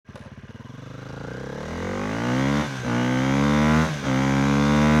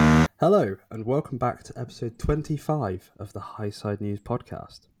Hello, and welcome back to episode 25 of the Highside News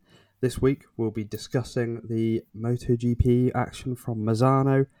podcast. This week we'll be discussing the MotoGP action from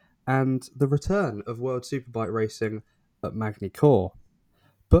Mazzano and the return of World Superbike racing at Magny Cours.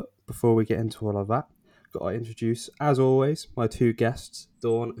 But before we get into all of that, got to introduce, as always, my two guests,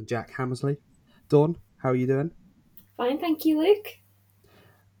 Dawn and Jack Hammersley. Dawn, how are you doing? Fine, thank you, Luke.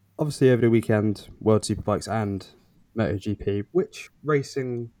 Obviously, over the weekend, World Superbikes and MotoGP. Which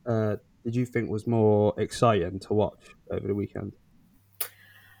racing did you think was more exciting to watch over the weekend?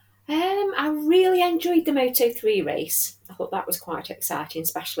 I really enjoyed the Moto3 race. I thought that was quite exciting,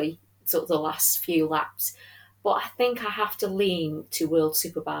 especially sort of the last few laps. But I think I have to lean to World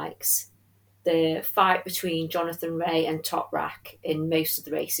Superbikes. The fight between Jonathan Rea and Top Rack in most of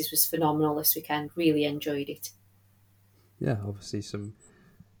the races was phenomenal this weekend. Really enjoyed it. Yeah, obviously some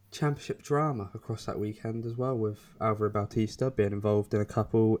championship drama across that weekend as well, with Alvaro Bautista being involved in a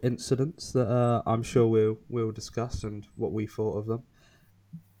couple incidents that I'm sure we'll discuss and what we thought of them.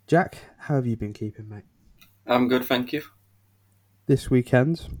 Jack, how have you been keeping, mate? I'm good, thank you. This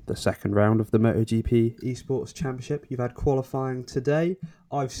weekend, the second round of the MotoGP Esports Championship. You've had qualifying today.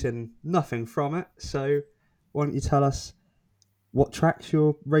 I've seen nothing from it, so why don't you tell us what tracks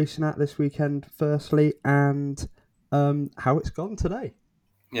you're racing at this weekend, firstly, and how it's gone today?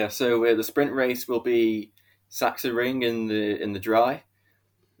 Yeah, so the sprint race will be Saxa Ring in the dry.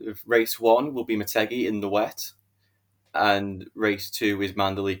 Race 1 will be Motegi in the wet, and race 2 is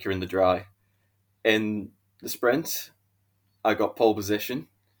Mandalika in the dry. In the sprint, I got pole position.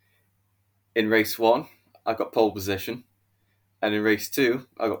 In race 1, I got pole position, and in race 2,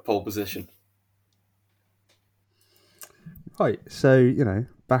 I got pole position. Right, so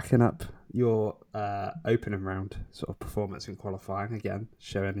backing up your opening round sort of performance in qualifying again,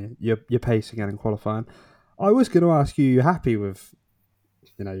 showing your pace again in qualifying. I was going to ask you happy with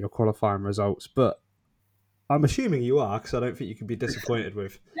your qualifying results, but I'm assuming you are because I don't think you can be disappointed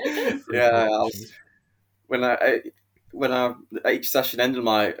with. Yeah, when each session ended, I'm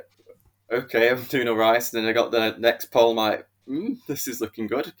like, okay, I'm doing all right. And then I got the next pole, I'm like, this is looking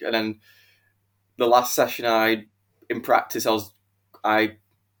good. And then the last session, in practice, I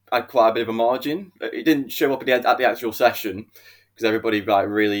had quite a bit of a margin. It didn't show up at the actual session because everybody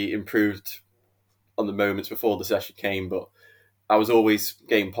really improved on the moments before the session came. But I was always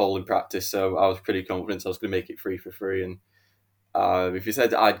getting pole in practice, so I was pretty confident I was going to make it 3 for 3. And if you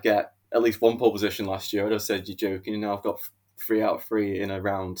said that I'd get at least one pole position last year, I'd have said you're joking. And now I've got 3 out of 3 in a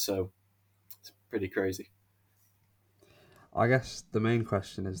round, so it's pretty crazy. I guess the main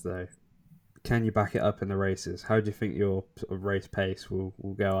question is though, can you back it up in the races? How do you think your sort of race pace will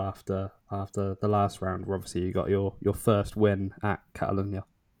go after the last round? Where obviously you got your first win at Catalunya.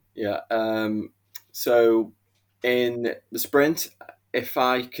 Yeah. So in the sprint, if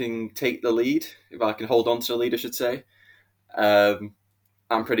I can take the lead, if I can hold on to the lead, I should say, I'm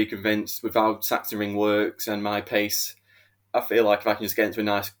pretty convinced with how Saxon Ring works and my pace, I feel like if I can just get into a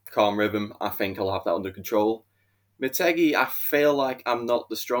nice calm rhythm, I think I'll have that under control. Motegi, I feel like I'm not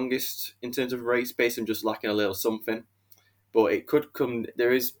the strongest in terms of race pace. I'm just lacking a little something. But it could come.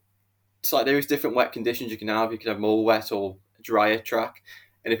 There is different wet conditions you can have. You can have more wet or drier track.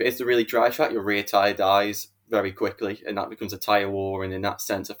 And if it is a really dry track, your rear tyre dies very quickly, and that becomes a tyre war. And in that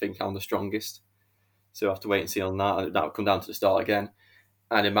sense, I think I'm the strongest. So I have to wait and see on that. That will come down to the start again.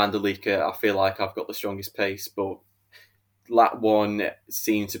 And in Mandalika, I feel like I've got the strongest pace, but lap 1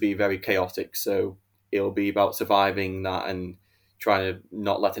 seems to be very chaotic. So it'll be about surviving that and trying to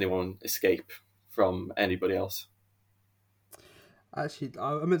not let anyone escape from anybody else. Actually,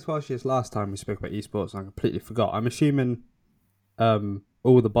 I meant to ask you this last time we spoke about esports, and I completely forgot. I'm assuming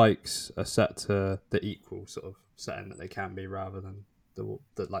all the bikes are set to the equal sort of setting that they can be, rather than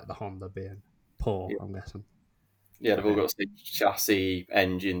the Honda being poor. Yeah. I'm guessing. Yeah, they've all got the same chassis,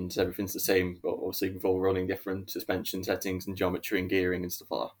 engines, everything's the same, but obviously we've all running different suspension settings and geometry and gearing and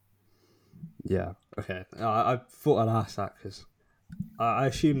stuff like that. Yeah. Okay. I thought I'd ask that because I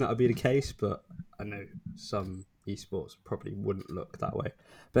assume that would be the case, but I know some esports probably wouldn't look that way.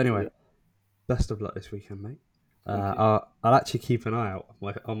 But anyway, best of luck this weekend, mate. I'll actually keep an eye out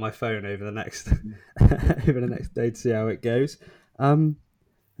on my phone over the next over the next day to see how it goes. And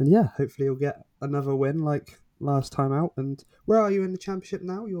yeah, hopefully you'll get another win like last time out. And where are you in the championship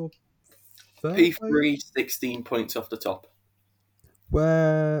now? You're third. P3, 16 points off the top.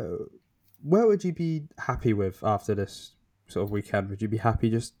 Where would you be happy with after this sort of weekend? Would you be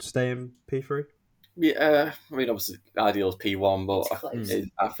happy just staying P3? Yeah, I mean, obviously, ideal is P1, but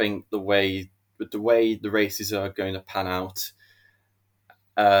I think the way the races are going to pan out,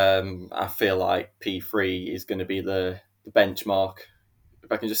 I feel like P3 is going to be the benchmark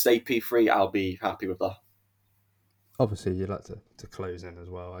if I can just stay P3, I'll be happy with that. Obviously, you'd like to close in as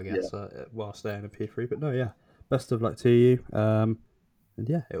well, I Yeah. guess, while staying in P3. But no, yeah, best of luck to you. And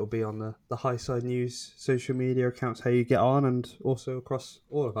yeah, it will be on the Highside News social media accounts how you get on, and also across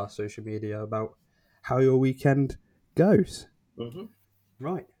all of our social media about how your weekend goes. Mm-hmm.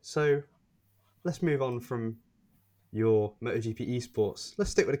 Right, so let's move on from your MotoGP esports.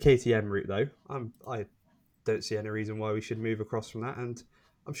 Let's stick with the KTM route though. I don't see any reason why we should move across from that, and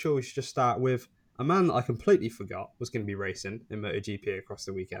I'm sure we should just start with a man that I completely forgot was going to be racing in MotoGP across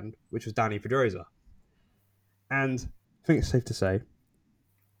the weekend, which was Danny Pedrosa. And I think it's safe to say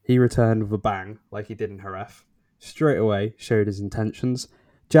he returned with a bang, like he did in Jerez. Straight away showed his intentions.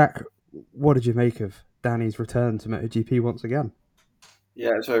 Jack, what did you make of Danny's return to MotoGP once again?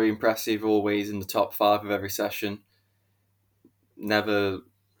 Yeah, it's very impressive. Always in the top 5 of every session. Never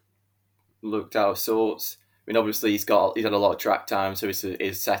looked out of sorts. I mean, obviously he's had a lot of track time, so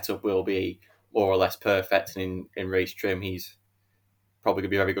his setup will be more or less perfect. And in race trim, he's probably going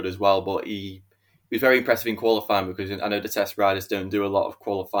to be very good as well. But he was very impressive in qualifying, because I know the test riders don't do a lot of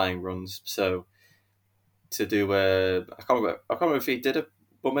qualifying runs. So to do I can't remember if he did a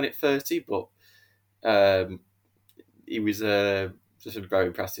 1 minute 30, but he was just a very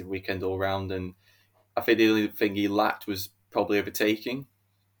impressive weekend all round. And I think the only thing he lacked was probably overtaking.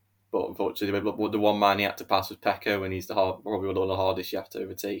 But unfortunately, the one man he had to pass was Pecco, and he's probably one of the hardest you have to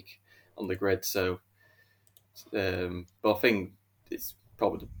overtake on the grid. So, but I think it's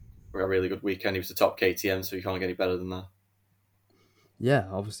probably a really good weekend. He was the top KTM, so you can't get any better than that. Yeah,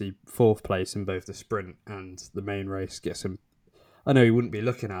 obviously fourth place in both the sprint and the main race gets him. I know he wouldn't be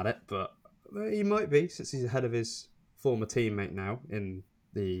looking at it, but he might be, since he's ahead of his former teammate now in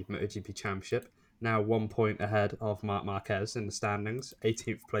the MotoGP Championship. Now 1 point ahead of Marc Marquez in the standings.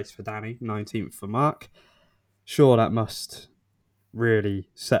 18th place for Danny, 19th for Marc. Sure, that must really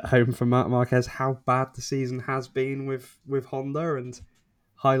set home for Marc Marquez how bad the season has been with Honda, and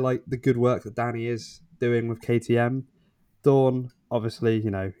highlight the good work that Danny is doing with KTM. Dawn, obviously,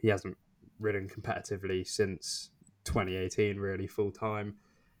 he hasn't ridden competitively since 2018, really full time.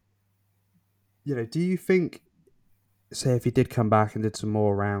 Do you think, say, if he did come back and did some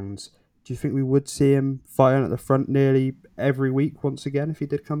more rounds, do you think we would see him fighting at the front nearly every week once again if he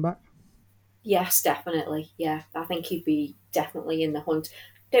did come back? Yes, definitely. Yeah, I think he'd be definitely in the hunt.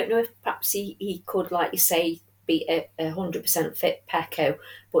 Don't know if perhaps he could, like you say, be a 100% fit Pecco,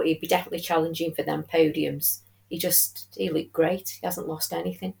 but he'd be definitely challenging for them podiums. He looked great. He hasn't lost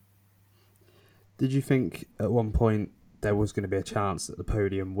anything. Did you think at one point there was going to be a chance that the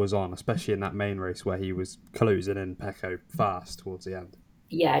podium was on, especially in that main race where he was closing in Pecco fast towards the end?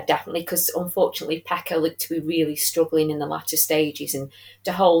 Yeah, definitely, because unfortunately Pecco looked to be really struggling in the latter stages, and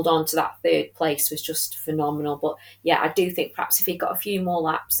to hold on to that third place was just phenomenal. But yeah, I do think perhaps if he got a few more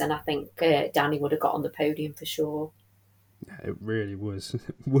laps, then I think Danny would have got on the podium for sure. It really was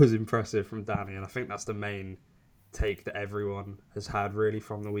impressive from Danny, and I think that's the main take that everyone has had really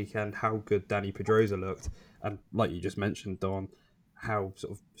from the weekend. How good Danny Pedrosa looked, and like you just mentioned, Dawn, how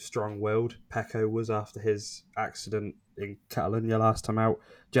sort of strong-willed Pecco was after his accident in Catalonia last time out.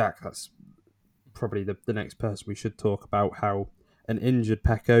 Jack, that's probably the next person we should talk about. How an injured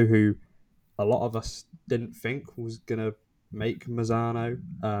Pecco, who a lot of us didn't think was gonna make Mazzano,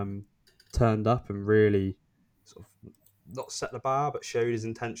 turned up and really sort of not set the bar, but showed his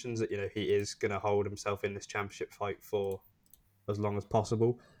intentions that he is going to hold himself in this championship fight for as long as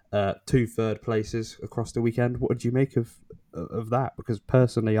possible. 2 third places across the weekend. What did you make of that? Because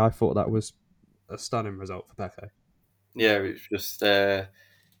personally, I thought that was a stunning result for Pecco. Yeah, it's just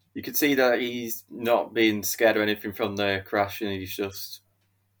you could see that he's not being scared or anything from the crash, and it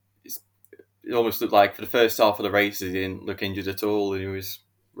almost looked like for the first half of the race he didn't look injured at all, and he was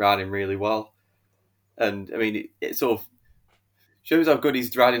riding really well. And I mean, it sort of shows how good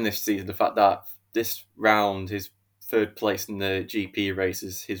he's riding this season. The fact that this round, his third place in the GP race,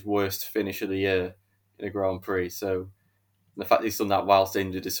 is his worst finish of the year in a Grand Prix. So the fact he's done that whilst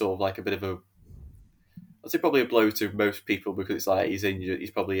injured is sort of like a bit of I'd say probably a blow to most people, because it's like he's injured.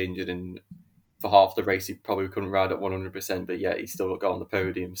 He's probably injured, and for half the race he probably couldn't ride at 100%. But yeah, he still got on the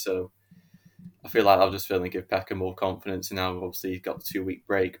podium. So I feel like I'll just feel and give Pecco more confidence. And now obviously he's got the 2 week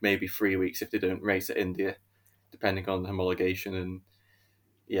break, maybe 3 weeks if they don't race at India, depending on the homologation. And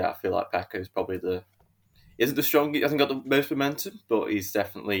yeah, I feel like Pecco is probably he isn't the strongest, he hasn't got the most momentum, but he's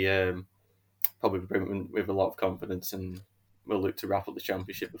definitely probably with a lot of confidence, and will look to wrap up the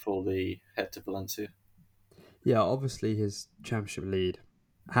championship before they head to Valencia. Yeah, obviously his championship lead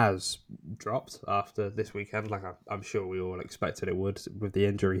has dropped after this weekend, like I'm sure we all expected it would with the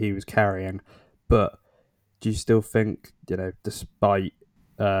injury he was carrying. But do you still think, despite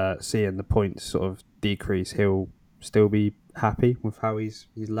seeing the points sort of decrease, he'll still be happy with how he's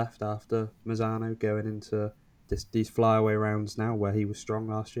left after Mazzano going into these flyaway rounds now where he was strong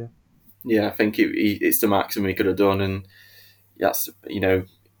last year? Yeah, I think it's the maximum he could have done, and that's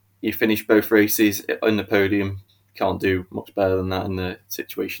you finish both races on the podium. Can't do much better than that in the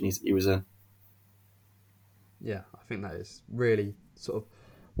situation he was in. Yeah, I think that is really sort of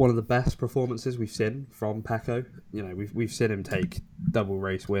one of the best performances we've seen from Pecco. We've seen him take double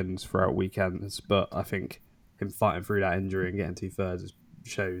race wins throughout weekends, but I think him fighting through that injury and getting 2/3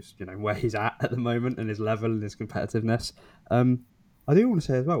 shows where he's at the moment and his level and his competitiveness. I do want to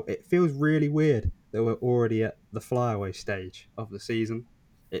say as well, it feels really weird that we're already at the flyaway stage of the season.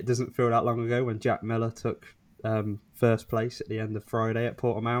 It doesn't feel that long ago when Jack Miller took first place at the end of Friday at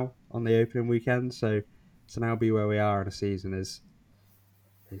Portimao on the opening weekend. So to now be where we are in a season is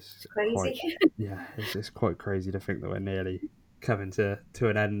It's quite crazy. it's quite crazy to think that we're nearly coming to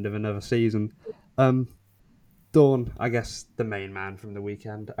an end of another season. Dawn, I guess the main man from the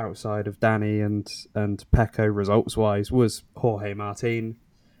weekend outside of Danny and Pecco results wise was Jorge Martin.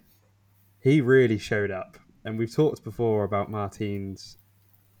 He really showed up, and we've talked before about Martin's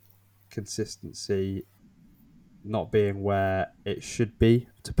consistency not being where it should be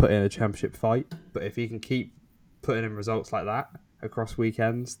to put in a championship fight. But if he can keep putting in results like that across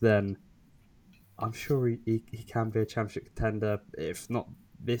weekends, then I'm sure he can be a championship contender, if not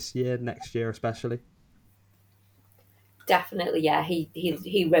this year, next year especially. Definitely, yeah.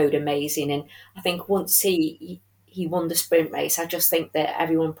 He rode amazing, and I think once he won the sprint race, I just think that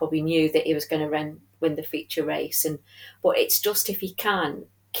everyone probably knew that he was going to win the feature race, but it's just if he can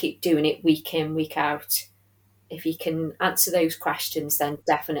keep doing it week in week out, if he can answer those questions, then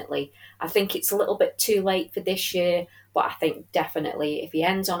definitely. I think it's a little bit too late for this year, but I think definitely if he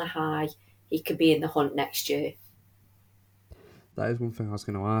ends on a high, he could be in the hunt next year. That is one thing I was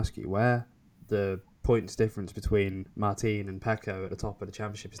going to ask you. Where the points difference between Martin and Pecco at the top of the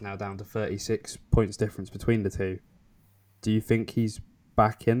championship is now down to 36 points difference between the two. Do you think he's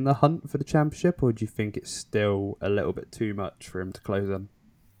back in the hunt for the championship, or do you think it's still a little bit too much for him to close in?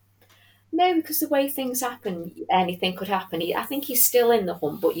 No, because the way things happen, anything could happen. I think he's still in the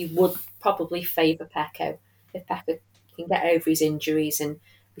hunt, but you would probably favour Pecco. If Pecco can get over his injuries and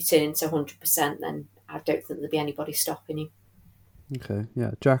return to 100%, then I don't think there'll be anybody stopping him. Okay,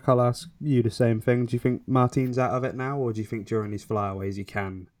 yeah. Jack, I'll ask you the same thing. Do you think Martin's out of it now, or do you think during these flyaways he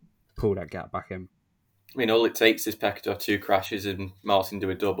can pull that gap back in? I mean, all it takes is Pecco to have two crashes and Martin do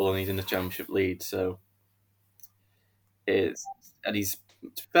a double, and he's in the championship lead. So he's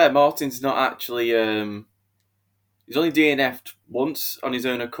to be fair. Martin's not actually. He's only DNF'd once on his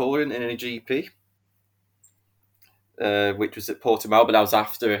own accord in a GP, which was at Portimao, but that was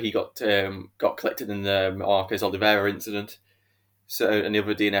after he got collected in the Marquez Oliveira incident. So, and the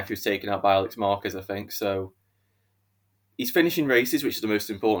other DNF was taken out by Alex Marquez, I think. So he's finishing races, which is the most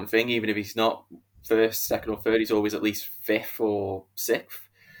important thing. Even if he's not first, second, or third, he's always at least fifth or sixth.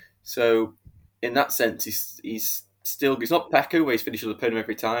 So in that sense, he's not Pecco where he's finishing the podium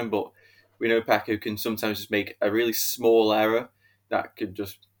every time, but we know Pecco can sometimes just make a really small error that could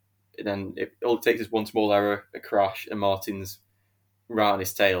just all it takes is one small error, a crash, and Martin's right on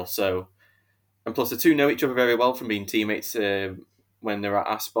his tail. So, and plus the two know each other very well from being teammates when they're at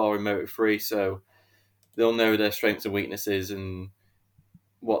Aspar in Moto3, so they'll know their strengths and weaknesses and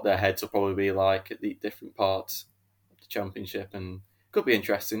what their heads will probably be like at the different parts of the championship, and could be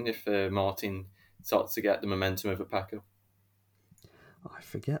interesting if Martin starts to get the momentum over Pecco. I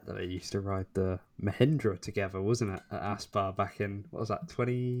forget that they used to ride the Mahindra together, wasn't it, at Aspar back in, what was that,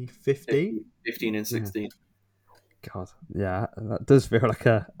 2015? 15 and 16. Yeah. God, yeah, that does feel like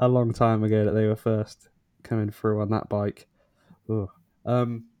a long time ago that they were first coming through on that bike.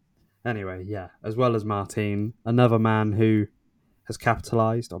 Ugh. Anyway, yeah, as well as Martin, another man who has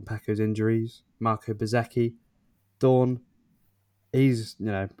capitalised on Pecco's injuries, Marco Bezzecchi. Dawn, he's,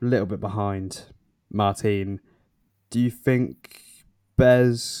 a little bit behind Martin. Do you think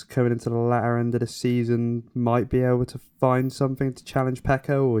Bez coming into the latter end of the season might be able to find something to challenge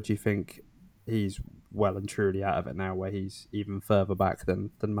Pecco, or do you think he's well and truly out of it now, where he's even further back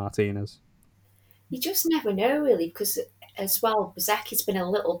than Martin is? You just never know, really, because as well, Bezzecchi's been a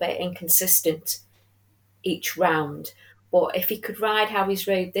little bit inconsistent each round. But if he could ride how he's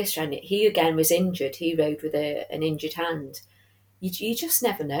rode this round, he again was injured. He rode with an injured hand. You just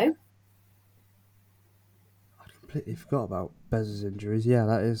never know. I completely forgot about Bez's injuries. Yeah,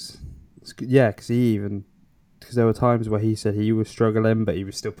 that is. It's good. Yeah, because there were times where he said he was struggling, but he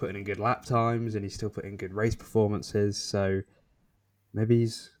was still putting in good lap times and he's still putting in good race performances. So maybe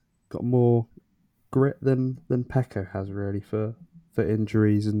he's got more grit than Pecco has really for for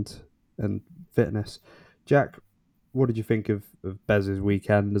injuries and fitness. Jack, what did you think of Bez's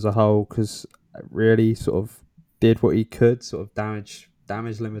weekend as a whole? Because really sort of did what he could, sort of damage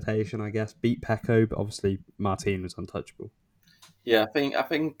limitation, I guess. Beat Pecco, but obviously Martin was untouchable. Yeah, I think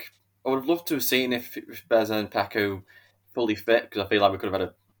I would have loved to have seen if Bez and Paco fully fit, because I feel like we could have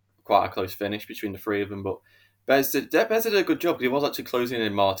had quite a close finish between the three of them. But Bez did a good job, because he was actually closing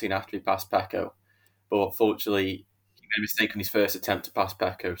in Martin after he passed Paco, but unfortunately he made a mistake on his first attempt to pass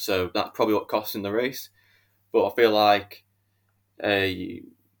Paco, so that's probably what cost him the race. But I feel like uh,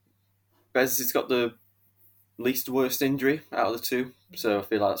 Bez has got the least worst injury out of the two, so I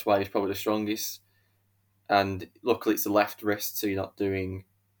feel like that's why he's probably the strongest. And luckily it's the left wrist, so you don't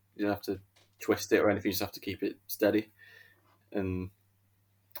have to twist it or anything. You just have to keep it steady. And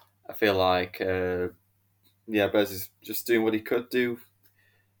I feel like Bez is just doing what he could do.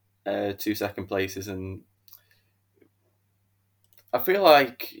 2 second places, and I feel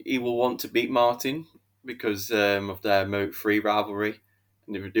like he will want to beat Martin because of their Moat 3 rivalry,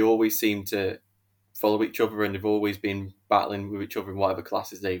 and they always seem to follow each other, and they've always been battling with each other in whatever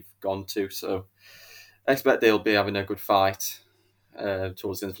classes they've gone to. So I expect they'll be having a good fight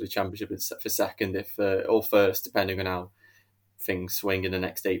towards the end of the championship for second, if or first, depending on how things swing in the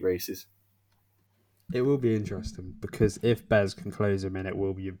next 8 races. It will be interesting because if Bez can close him in, it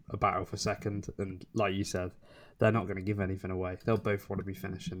will be a battle for second. And like you said, they're not going to give anything away. They'll both want to be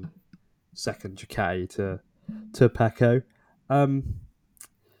finishing second Ducati to Pecco.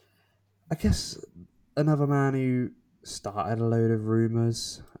 I guess another man who started a load of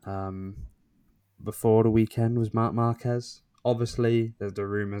rumours before the weekend was Marc Marquez. Obviously, there's the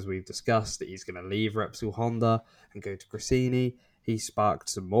rumours we've discussed that he's going to leave Repsol Honda and go to Gresini. He sparked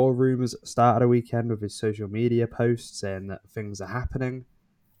some more rumours at the start of the weekend with his social media posts saying that things are happening.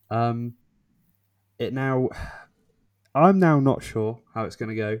 Um, it now, I'm now not sure how it's going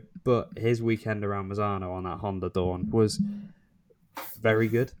to go, but his weekend around Mazzano on that Honda Dawn was very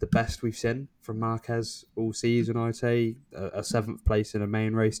good. The best we've seen from Marquez all season, I'd say. A 7th place in a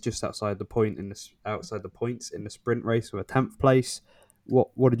main race, just outside the outside the points in the sprint race with a 10th place.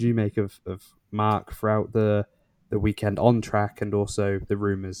 What did you make of Mark throughout the weekend on track and also the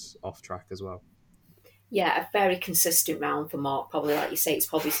rumours off track as well? Yeah, a very consistent round for Mark. Probably, like you say, it's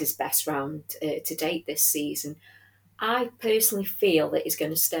probably his best round to date this season. I personally feel that he's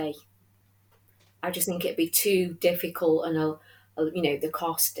going to stay. I just think it'd be too difficult and the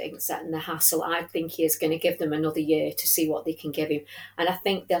costings and the hassle. I think he is going to give them another year to see what they can give him, and I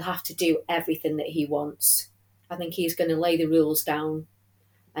think they'll have to do everything that he wants. I think he's going to lay the rules down,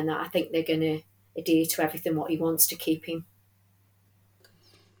 and I think they're going to adhere to everything what he wants to keep him.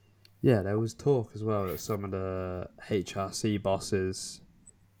 Yeah, there was talk as well that some of the HRC bosses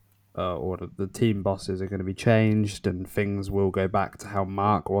or the team bosses are going to be changed and things will go back to how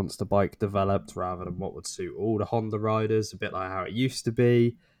Mark wants the bike developed rather than what would suit all the Honda riders, a bit like how it used to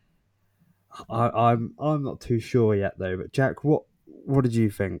be. I'm not too sure yet though, but Jack, what did you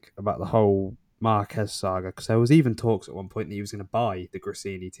think about the whole Marquez saga? Because there was even talks at one point that he was going to buy the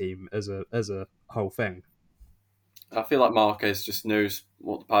Gresini team as a whole thing. I feel like Marquez just knows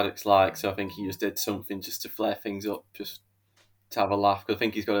what the paddock's like, so I think he just did something just to flare things up, just to have a laugh. Because I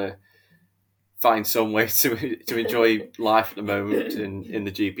think he's got to find some way to enjoy life at the moment in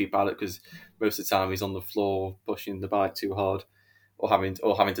the GP paddock, because most of the time he's on the floor pushing the bike too hard, or having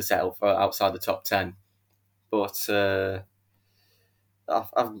to settle for outside the top 10. But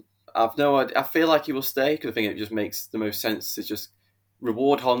I've no idea. I feel like he will stay because I think it just makes the most sense to just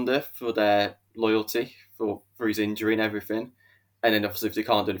reward Honda for their loyalty for his injury and everything. And then obviously if they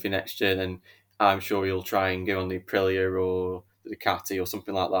can't do anything next year, then I'm sure he'll try and go on the Aprilia or the Ducati or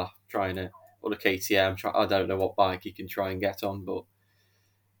something like that, trying it, or the KTM. I don't know what bike he can try and get on, but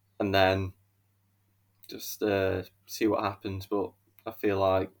and then just see what happens. But I feel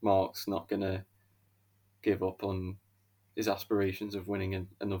like Mark's not gonna give up on his aspirations of winning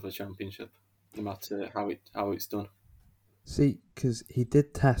another championship, no matter how it's done. See, because he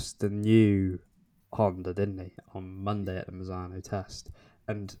did test the new Honda, didn't he, on Monday at the Mazzano test,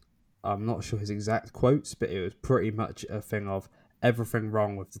 and I'm not sure his exact quotes, but it was pretty much a thing of everything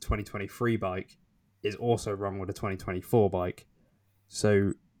wrong with the 2023 bike is also wrong with the 2024 bike.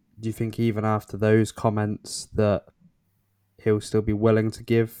 So, do you think even after those comments that he'll still be willing to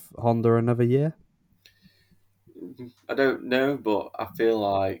give Honda another year? I don't know, but I feel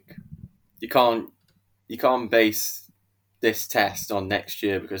like you can't base this test on next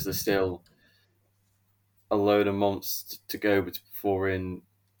year, because there's still a load of months to go before in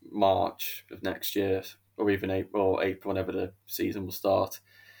March of next year, or even April, whenever the season will start.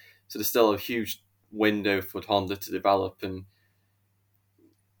 So there's still a huge window for Honda to develop, and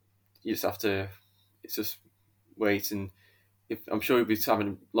you just have to. It's just wait, and I'm sure we'll be having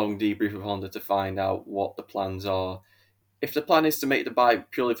a long debrief with Honda to find out what the plans are. If the plan is to make the bike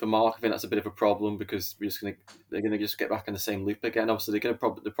purely for Mark, I think that's a bit of a problem because they're gonna just get back in the same loop again. Obviously, they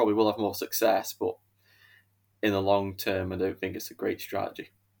probably will have more success, but in the long term, I don't think it's a great strategy.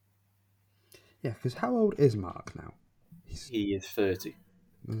 Yeah, because how old is Mark now? He is 30.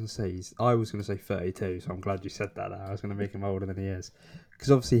 I was going to say 32, so I'm glad you said that. I was going to make him older than he is.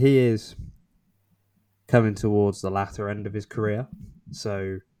 Because obviously he is coming towards the latter end of his career.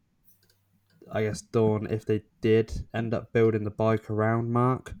 So I guess, Dawn, if they did end up building the bike around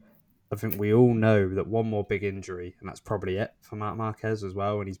Mark, I think we all know that one more big injury, and that's probably it for Marc Marquez as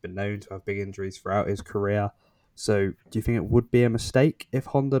well, and he's been known to have big injuries throughout his career. So do you think it would be a mistake if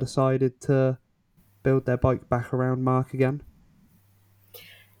Honda decided to build their bike back around Mark again?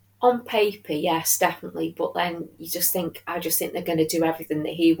 On paper, yes, definitely. But then I just think they're going to do everything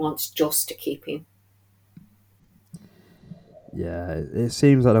that he wants just to keep him. Yeah, it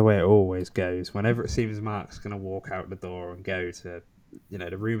seems like the way it always goes. Whenever it seems Mark's going to walk out the door and go to,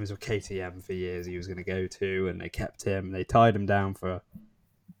 the rumours of KTM for years he was going to go to, and they kept him. They tied him down for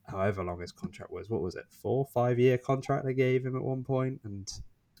however long his contract was. What was it? 4-5 year contract they gave him at one point, and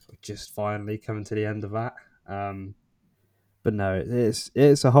just finally coming to the end of that. But no,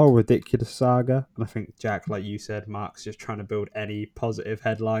 it's a whole ridiculous saga, and I think, Jack, like you said, Mark's just trying to build any positive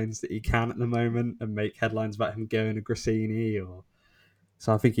headlines that he can at the moment and make headlines about him going to Grassini.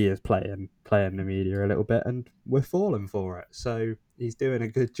 So I think he is playing the media a little bit, and we're falling for it. So he's doing a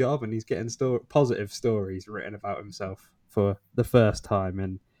good job, and he's getting positive stories written about himself for the first time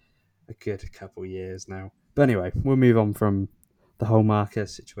in a good couple of years now. But anyway, we'll move on from the whole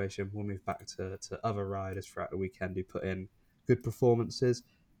Marquez situation. We'll move back to other riders throughout the weekend who put in good performances.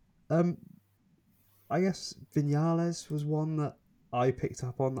 I guess Vinales was one that I picked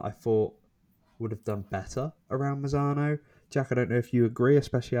up on that I thought would have done better around Mazzano. Jack, I don't know if you agree,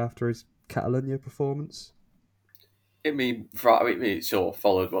 especially after his Catalunya performance. It sort of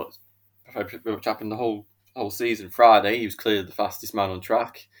followed what happened the whole season. Friday, he was clearly the fastest man on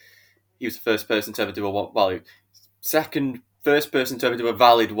track. He was the first person to ever do first person to ever do a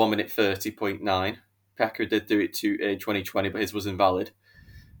valid 1 minute 30.9. Pekka did do it in 2020, but his was invalid.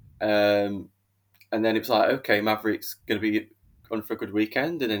 And then it was like, okay, Maverick's going to be on for a good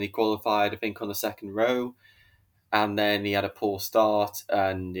weekend, and then he qualified, I think, on the second row, and then he had a poor start,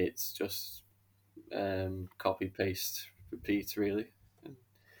 and it's just copy paste repeat really.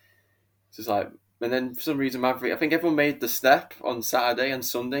 It's just like, and then for some reason Maverick, I think everyone made the step on Saturday and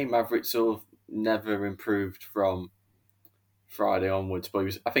Sunday. Maverick sort of never improved from Friday onwards, but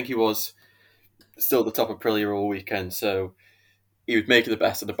I think he was still the top of Aprilia all weekend, so he was making the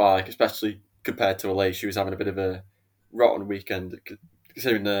best of the bike, especially compared to Aleix, who was having a bit of a rotten weekend,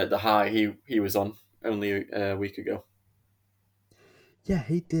 considering the high he was on only a week ago. Yeah,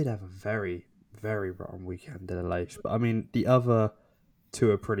 he did have a very, very rotten weekend in Aleix. But I mean, the other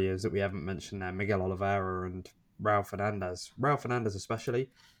two Aprilias that we haven't mentioned there, Miguel Oliveira and Raul Fernandez. Raul Fernandez especially,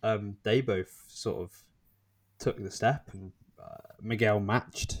 they both sort of took the step, and Miguel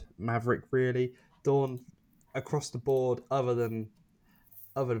matched Maverick really. Dawn, across the board, other than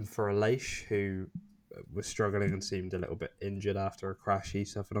for Aleix, who was struggling and seemed a little bit injured after a crash he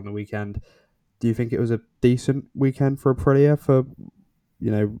suffered on the weekend. Do you think it was a decent weekend for Aprilia for,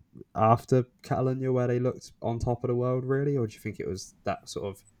 after Catalunya, where they looked on top of the world, really? Or do you think it was that sort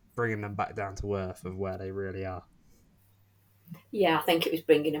of bringing them back down to earth of where they really are? Yeah, I think it was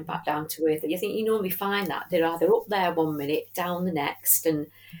bringing them back down to earth. You think you normally find that they're either up there 1 minute, down the next, and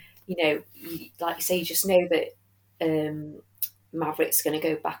like you say, you just know that Maverick's going to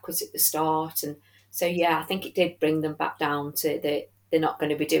go backwards at the start, and so yeah, I think it did bring them back down to that they're not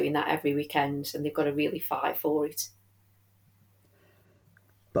going to be doing that every weekend, and they've got to really fight for it.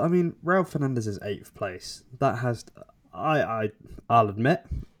 But I mean, Raul Fernandez's 8th place, that has, I'll admit,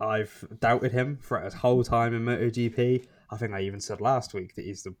 I've doubted him throughout his whole time in MotoGP. I think I even said last week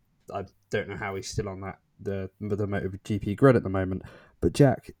that I don't know how he's still on the MotoGP grid at the moment. But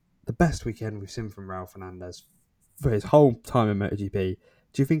Jack, the best weekend we've seen from Raul Fernandez for his whole time in MotoGP.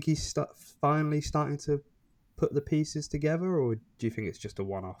 Do you think he's finally starting to put the pieces together, or do you think it's just a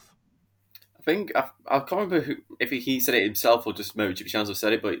one-off? I think I can't remember if he said it himself or just MotoGP channels have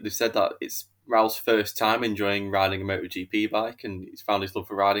said it, but they've said that it's Raul's first time enjoying riding a MotoGP bike, and he's found his love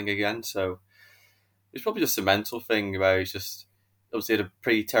for riding again. So it's probably just a mental thing where he's just obviously had a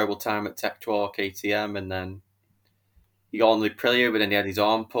pretty terrible time at Tech 12 KTM, and then he got on the Aprilia, but then he had his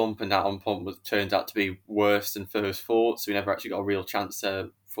arm pump, and that arm pump turned out to be worse than first thought. So he never actually got a real chance to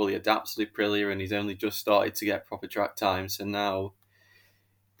fully adapt to the Aprilia, and he's only just started to get proper track time. So now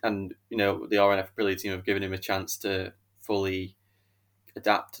and the RNF Ability team have given him a chance to fully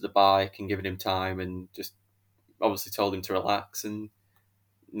adapt to the bike and given him time and just obviously told him to relax. And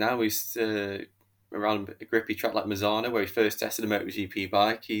now he's around a grippy track like Mazzana, where he first tested a MotoGP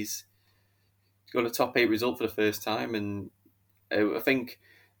bike. He's got a top 8 result for the first time, and I think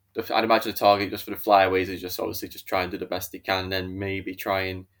I'd imagine the target just for the flyaways is just obviously just try and do the best he can, and then maybe try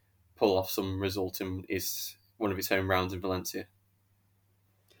and pull off some result in one of his home rounds in Valencia.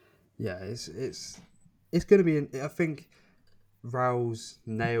 Yeah, it's going to be. I think Raul's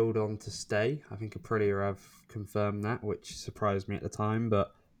nailed on to stay. I think Aprilia have confirmed that, which surprised me at the time.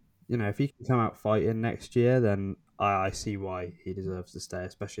 But if he can come out fighting next year, then I see why he deserves to stay,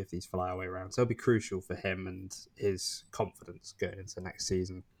 especially if these flyaway rounds. They'll be crucial for him and his confidence going into next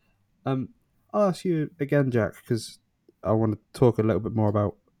season. I'll ask you again, Jack, because I want to talk a little bit more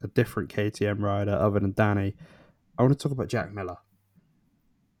about a different KTM rider other than Danny. I want to talk about Jack Miller.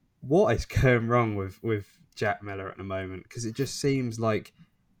 What is going wrong with Jack Miller at the moment? Because it just seems like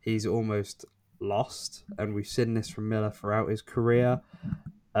he's almost lost, and we've seen this from Miller throughout his career.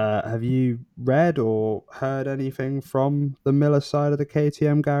 Have you read or heard anything from the Miller side of the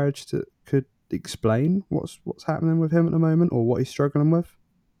KTM garage that could explain what's happening with him at the moment, or what he's struggling with?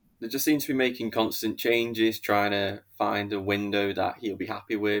 They just seem to be making constant changes, trying to find a window that he'll be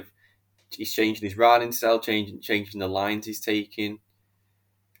happy with. He's changing his riding style, changing the lines he's taking.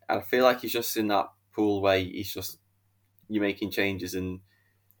 And I feel like he's just in that pool where you're making changes and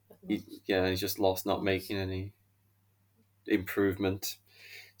he's just lost, not making any improvement.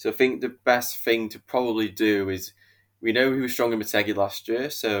 So I think the best thing to probably do is, we know he was strong in Motegi last year,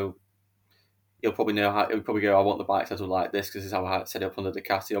 so he'll probably go, I want the bike to like this because this is how I set it up on the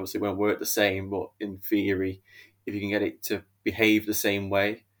Ducati. Obviously it won't work the same, but in theory, if you can get it to behave the same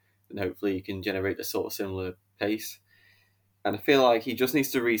way, then hopefully you can generate a sort of similar pace. And I feel like he just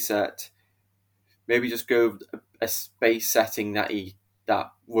needs to reset, maybe just go a space setting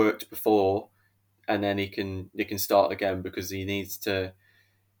that worked before, and then he can start again, because he needs to.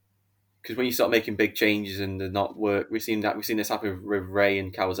 Because when you start making big changes and they're not work, we've seen this happen with Ray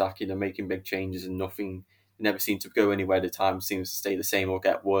and Kawasaki. They're making big changes and nothing, they never seem to go anywhere. The time seems to stay the same or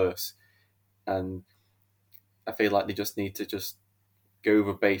get worse. And I feel like they just need to just go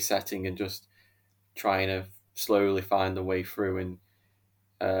over base setting and just trying to slowly find a way through.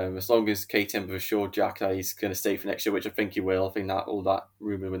 And as long as KTM have assured Jack that he's going to stay for next year, which I think he will, I think that all that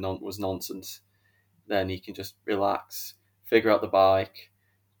rumour was nonsense, then he can just relax, figure out the bike,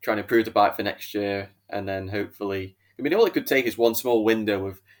 try and improve the bike for next year, and then hopefully, all it could take is one small window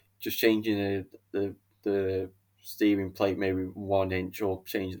of just changing the steering plate maybe 1 inch, or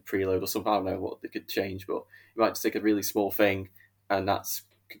change the preload or something. I don't know what they could change, but it might just take a really small thing, and that's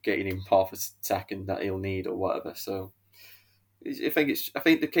getting him half a second that he'll need or whatever. So I think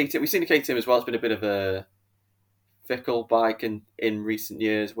the KTM, we've seen the KTM as well. It's been a bit of a fickle bike in recent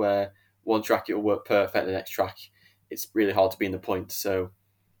years, where one track it will work perfect, the next track it's really hard to be in the point. So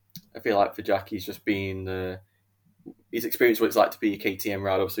I feel like for Jack, he's just been he's experienced what it's like to be a KTM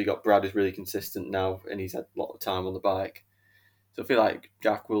rider. Obviously, you got Brad who's really consistent now, and he's had a lot of time on the bike. So I feel like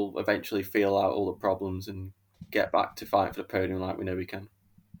Jack will eventually feel out all the problems and get back to fighting for the podium like we know he can.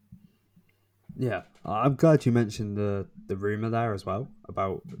 Yeah, I'm glad you mentioned the rumor there as well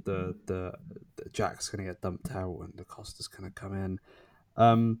about the Jack's going to get dumped out and the Costa's going to come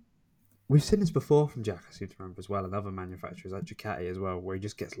in. We've seen this before from Jack, I seem to remember as well, and other manufacturers like Ducati as well, where he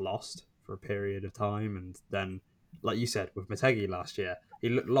just gets lost for a period of time, and then, like you said, with Motegi last year, he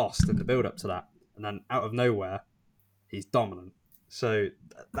looked lost in the build up to that, and then out of nowhere, he's dominant. So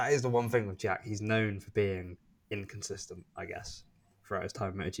that is the one thing with Jack. He's known for being inconsistent, I guess, throughout his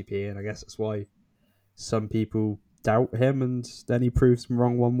time at MotoGP, and I guess that's why some people doubt him, and then he proves them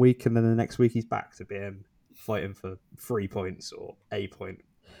wrong one week, and then the next week he's back to being fighting for 3 points or a point.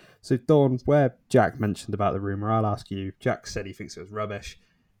 So Dawn, where Jack mentioned about the rumour, I'll ask you. Jack said he thinks it was rubbish.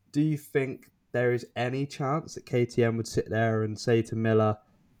 Do you think there is any chance that KTM would sit there and say to Miller,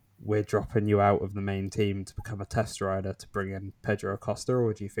 we're dropping you out of the main team to become a test rider to bring in Pedro Acosta,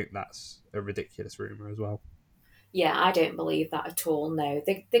 or do you think that's a ridiculous rumour as well? Yeah, I don't believe that at all. No,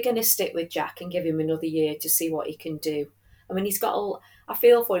 they're going to stick with Jack and give him another year to see what he can do. I mean, I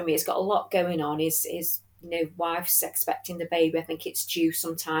feel for him. He's got a lot going on. His wife's expecting the baby. I think it's due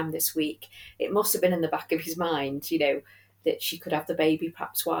sometime this week. It must have been in the back of his mind, that she could have the baby.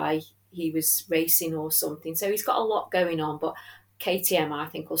 Perhaps why he was racing or something. So he's got a lot going on. But KTM, I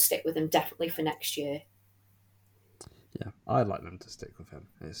think, will stick with him definitely for next year. Yeah, I'd like them to stick with him.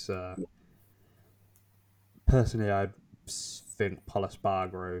 It's personally, I think Paul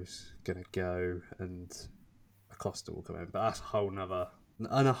Espargaro's going to go and Acosta will come in, but that's a whole nother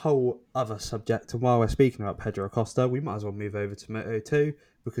on a whole other subject, and while we're speaking about Pedro Acosta, we might as well move over to Moto2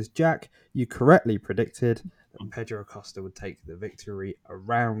 because Jack, you correctly predicted that Pedro Acosta would take the victory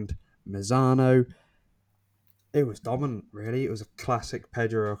around Misano. It was dominant, really. It was a classic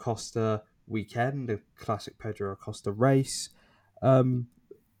Pedro Acosta weekend, a classic Pedro Acosta race. Sort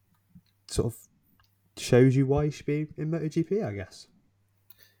of shows you why he should be in MotoGP, I guess.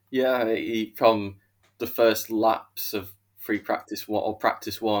 Yeah, from the first laps of free practice one or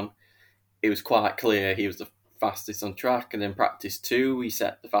practice one, it was quite clear he was the fastest on track. And then practice two, he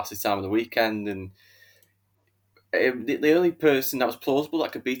set the fastest time of the weekend. And the only person that was plausible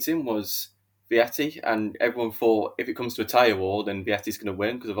that could beat him was Vietti. And everyone thought if it comes to a tyre war, then Vietti's going to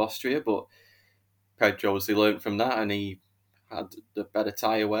win because of Austria. But Pedro obviously learned from that, and he had the better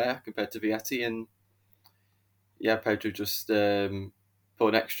tyre wear compared to Vietti. And yeah, Pedro just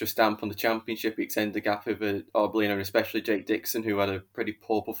put an extra stamp on the championship. He extended the gap over Arbolino and especially Jake Dixon, who had a pretty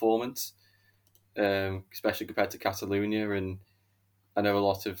poor performance, especially compared to Catalunya. And I know a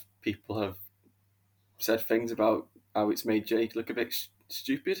lot of people have said things about how it's made Jake look a bit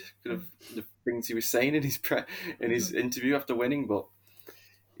stupid because of the things he was saying in his interview after winning. But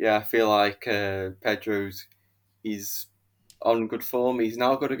yeah, I feel like he's on good form. He's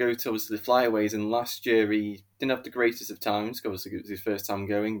now got to go to obviously the flyaways, and last year he didn't have the greatest of times because it was his first time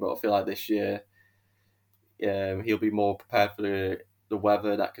going. But I feel like this year he'll be more prepared for the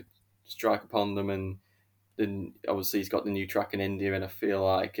weather that could strike upon them, and then obviously he's got the new track in India, and I feel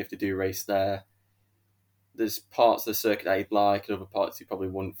like if they do race there, there's parts of the circuit that he'd like, and other parts he probably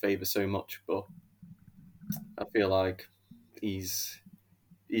wouldn't favour so much. But I feel like he's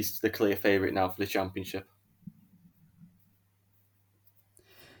the clear favourite now for the championship.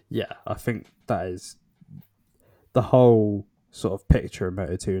 Yeah, I think that is the whole sort of picture of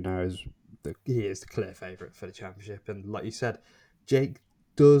Moto2 now is that he is the clear favourite for the championship. And like you said, Jake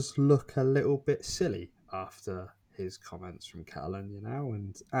does look a little bit silly after his comments from Catalonia now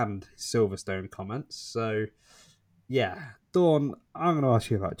and his Silverstone comments. So, yeah, Dawn, I'm going to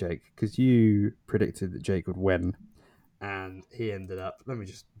ask you about Jake because you predicted that Jake would win. And he ended up, let me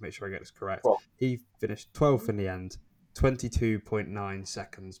just make sure I get this correct. Well, he finished 12th in the end, 22.9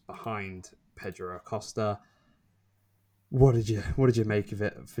 seconds behind Pedro Acosta. What did you make of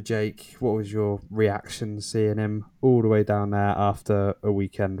it for Jake? What was your reaction seeing him all the way down there after a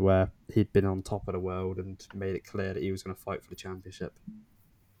weekend where he'd been on top of the world and made it clear that he was going to fight for the championship?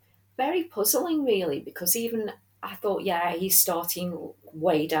 Very puzzling, really, because even I thought, yeah, he's starting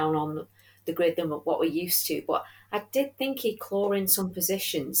way down on the grid than what we're used to. But I did think he'd claw in some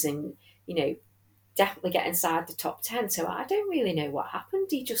positions and, definitely get inside the top 10. So I don't really know what happened.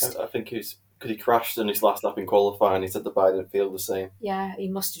 He just, I think because he crashed in his last lap in qualifying. He said the bike didn't feel the same. yeah, he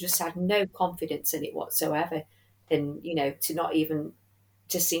must have just had no confidence in it whatsoever. And, to not even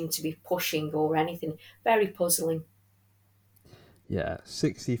to seem to be pushing or anything. Very puzzling. Yeah,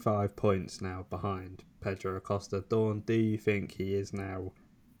 65 points now behind Pedro Acosta. Dawn, do you think he is now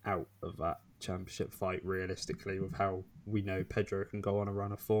out of that championship fight realistically with how we know Pedro can go on a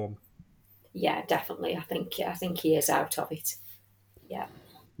run of form? Yeah, definitely. I think he is out of it. Yeah.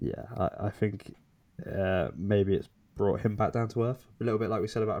 Yeah, I think maybe it's brought him back down to earth a little bit, like we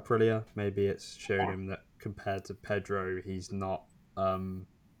said about Aprilia. Maybe it's shown him that compared to Pedro, he's not.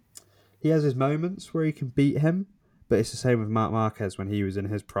 He has his moments where he can beat him, but it's the same with Marc Marquez when he was in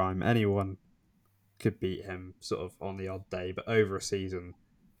his prime. Anyone could beat him sort of on the odd day, but over a season,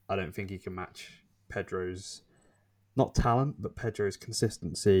 I don't think he can match Pedro's not talent, but Pedro's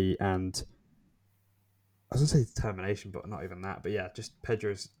consistency and I was going to say determination, but not even that. But yeah, just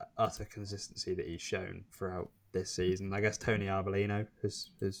Pedro's utter consistency that he's shown throughout this season. I guess Tony Arbolino has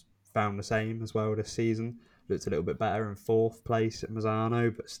found the same as well this season. Looked a little bit better in fourth place at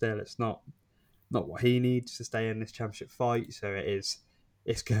Mazzano, but still, it's not what he needs to stay in this championship fight. So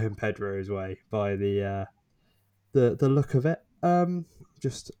it's going Pedro's way by the look of it.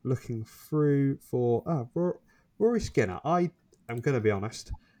 Just looking through for Rory Skinner. I'm going to be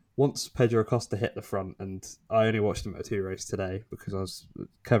honest. Once Pedro Acosta hit the front, and I only watched the Moto2 race today because I was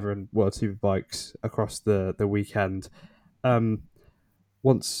covering World Superbikes across the weekend.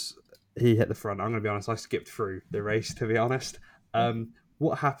 Once he hit the front, I'm going to be honest, I skipped through the race to be honest.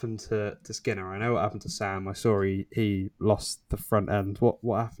 What happened to Skinner? I know what happened to Sam. I saw he lost the front end.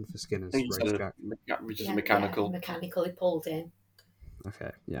 What happened for Skinner's I think he racetrack? Yeah, mechanical. Yeah, mechanically pulled in.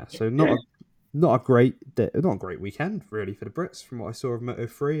 Okay, yeah. So not a great weekend really for the Brits from what I saw of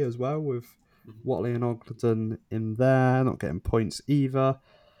Moto3 as well with Watley and Ogleton in there, not getting points either.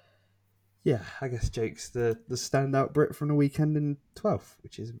 Yeah, I guess Jake's the standout Brit from the weekend in 12th,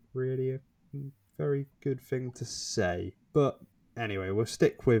 which is really a very good thing to say. But Anyway, we'll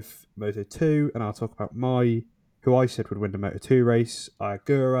stick with Moto 2 and I'll talk about who I said would win the Moto 2 race.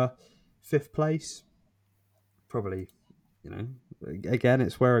 Agura, 5th place. Probably, again,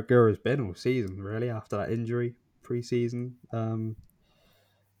 it's where Agura's been all season, really, after that injury pre-season.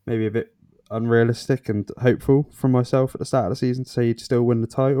 Maybe a bit unrealistic and hopeful from myself at the start of the season to say he'd still win the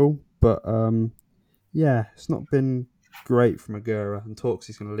title. But yeah, it's not been great from Agura, and talks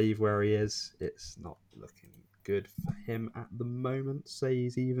he's going to leave where he is. It's not looking good for him at the moment. Say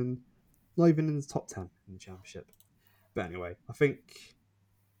he's not even in the top 10 in the championship. But anyway, I think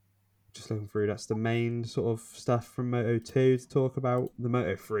just looking through, that's the main sort of stuff from Moto 2 to talk about. The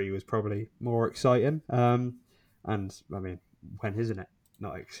Moto 3 was probably more exciting. And I mean, when isn't it?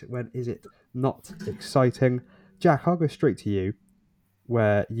 When is it not exciting? Jack, I'll go straight to you,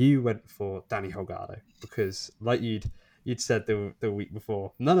 where you went for Danny Holgado because, like you'd said the week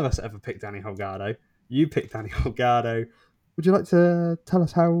before, none of us ever picked Danny Holgado. You picked Danny Holgado. Would you like to tell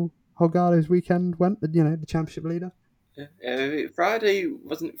us how Holgado's weekend went? The championship leader. Friday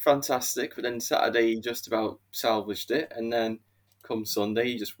wasn't fantastic, but then Saturday he just about salvaged it, and then come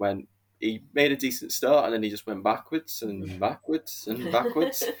Sunday he made a decent start, and then he just went backwards and backwards and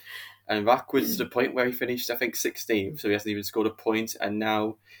backwards and backwards to the point where he finished, I think, 16th, so he hasn't even scored a point, and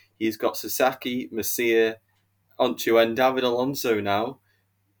now he's got Sasaki, Masia, Onchu and David Alonso now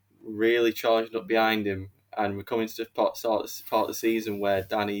really charging up behind him, and we're coming to the part of the season where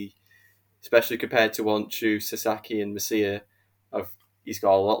Danny, especially compared to Onchu, Sasaki, and Masia, he's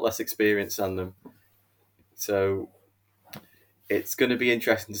got a lot less experience than them. So it's going to be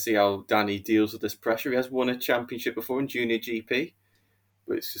interesting to see how Danny deals with this pressure. He has won a championship before in Junior GP,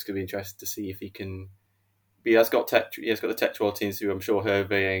 but it's just going to be interesting to see if he can. He has got the Tech 12 teams who I'm sure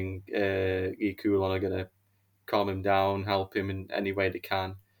Hervé and Ikulan are going to calm him down, help him in any way they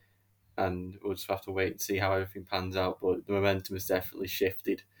can. And we'll just have to wait and see how everything pans out. But the momentum has definitely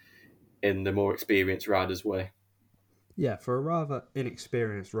shifted in the more experienced riders' way. Yeah, for a rather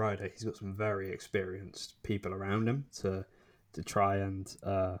inexperienced rider, he's got some very experienced people around him to try and,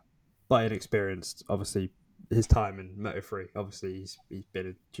 by inexperienced, obviously his time in Moto3, obviously he's been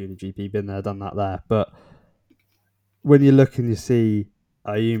a junior GP, been there, done that there. But when you look and you see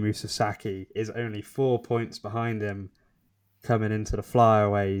Ayumu Sasaki is only 4 points behind him coming into the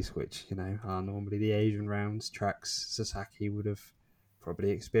flyaways, which are normally the Asian rounds tracks Sasaki would have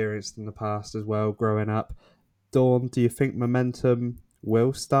probably experienced in the past as well growing up. Dawn, do you think momentum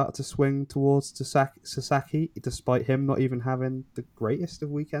will start to swing towards Sasaki, despite him not even having the greatest of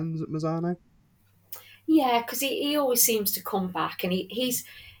weekends at Misano? Yeah, because he always seems to come back, and he's,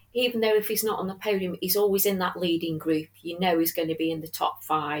 even though if he's not on the podium, he's always in that leading group. He's going to be in the top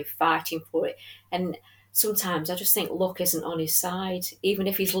 5, fighting for it. And sometimes I just think luck isn't on his side. Even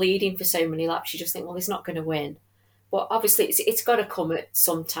if he's leading for so many laps, you just think, well, he's not going to win. But obviously, it's got to come at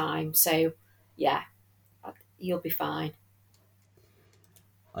some time. So, yeah, you'll be fine.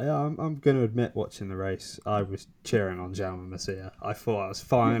 I'm going to admit, watching the race, I was cheering on Jaume Masia. I thought I was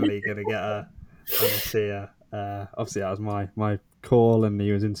finally going to get a Masia. Obviously, that was my call, and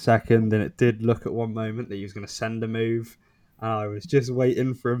he was in second, and it did look at one moment that he was going to send a move, and I was just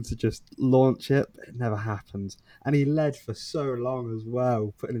waiting for him to just launch it, but it never happened. And he led for so long as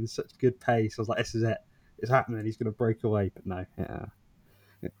well, putting in such good pace. I was like, this is it. It's happening. He's going to break away, but no,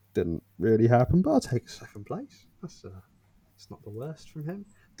 it didn't really happen. But I'll take second place. It's not the worst from him.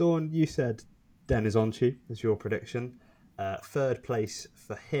 Dawn, you said Dennis Onchu as your prediction. Third place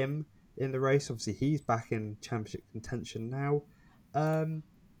for him in the race. Obviously, he's back in championship contention now.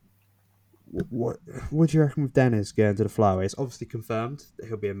 What do you reckon with Dennis going to the flyway? It's obviously confirmed that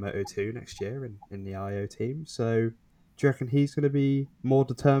he'll be in Moto 2 next year in the IO team. So do you reckon he's going to be more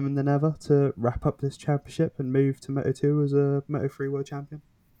determined than ever to wrap up this championship and move to Moto 2 as a Moto 3 world champion?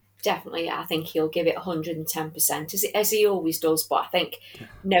 Definitely, I think he'll give it 110%, as he always does. But I think,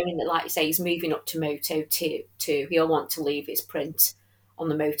 knowing that, like you say, he's moving up to Moto 2, he'll want to leave his print on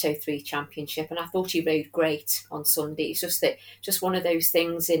the Moto 3 championship. And I thought he rode great on Sunday. It's just one of those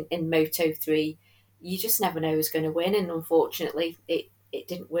things in Moto 3, you just never know who's going to win. And unfortunately, it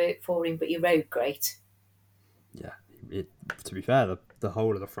didn't work for him, but he rode great. Yeah, to be fair, the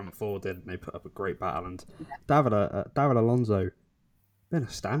whole of the front four did. They put up a great battle, and David Alonso been a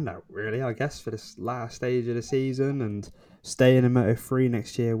standout, really, I guess, for this last stage of the season and staying in Moto 3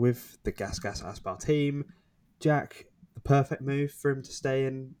 next year with the Gas Aspar team. Jack, the perfect move for him to stay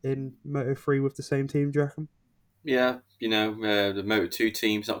in Moto 3 with the same team, do you reckon? Yeah, the Moto 2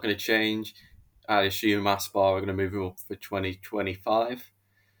 team's not going to change. I assume Aspar are going to move him up for 2025.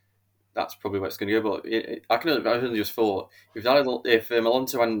 That's probably where it's going to go. But I only just thought if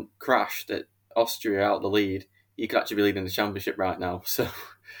Alonso hadn't crashed at Austria out the lead, he could actually be leading the championship right now. So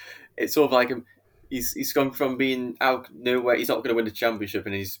it's sort of like he's gone from being out nowhere, he's not going to win the championship,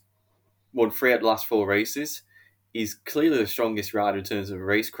 and he's won 3 out of the last 4 races. He's clearly the strongest rider in terms of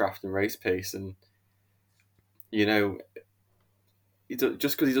racecraft and race pace, and you know,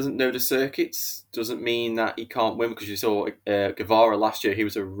 just because he doesn't know the circuits doesn't mean that he can't win. Because you saw Guevara last year, he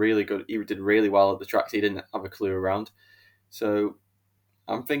did really well at the tracks he didn't have a clue around. So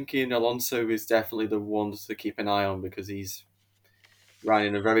I'm thinking Alonso is definitely the one to keep an eye on because he's riding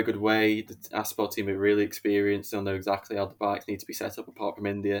in a very good way. The Aspar team are really experienced. They'll know exactly how the bikes need to be set up apart from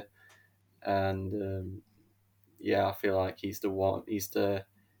India. And yeah, I feel like he's the one. He's the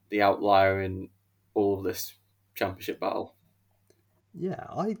outlier in all of this championship battle. Yeah,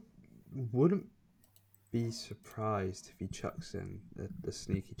 I wouldn't be surprised if he chucks in the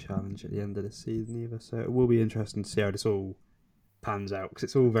sneaky challenge at the end of the season either. So it will be interesting to see how this all pans out because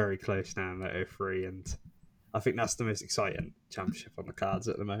it's all very close now in Moto 3, and I think that's the most exciting championship on the cards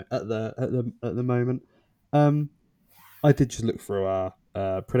at the moment. I did just look through our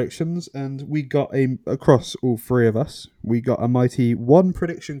predictions, and we got across all 3 of us. We got a mighty 1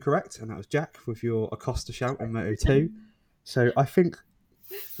 prediction correct, and that was Jack with your Acosta shout in Moto 2. So I think,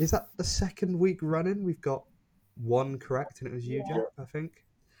 is that the second week running we've got 1 correct, and it was you, Jack? I think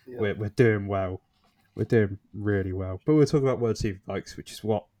we're doing well. We're doing really well. But we'll talk about World Superbikes, which is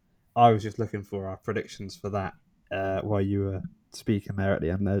what I was just looking for our predictions for that. While you were speaking there at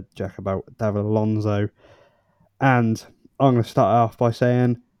the end there, Jack, about David Alonso. And I'm going to start off by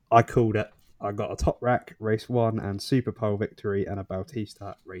saying I called it. I got a top rack race 1 and Super Pole victory and a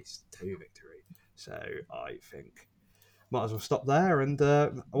Bautista race 2 victory. So I think might as well stop there and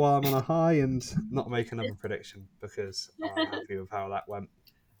while I'm on a high and not make another prediction because I'm happy with how that went.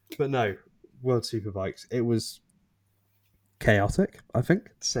 But no, World Superbikes, it was chaotic, I think.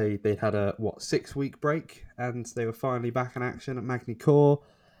 Say they'd had a 6-week break and they were finally back in action at Magny Core.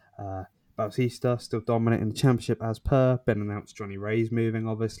 Bautista still dominating the championship as per. Been announced Johnny Ray's moving,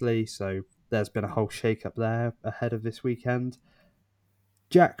 obviously, so there's been a whole shake-up there ahead of this weekend.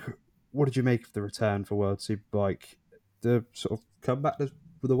 Jack, what did you make of the return for World Superbike? The sort of comeback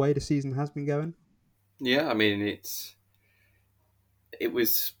the way the season has been going? Yeah, I mean it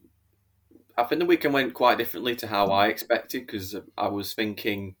was. I think the weekend went quite differently to how I expected because I was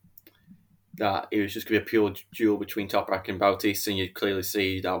thinking that it was just going to be a pure duel between Toprak and Bautista, and you'd clearly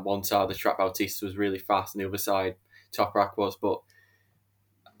see that one side of the track Bautista was really fast, and the other side Toprak was. But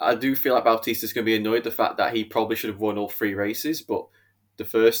I do feel like Bautista's going to be annoyed the fact that he probably should have won all 3 races, but the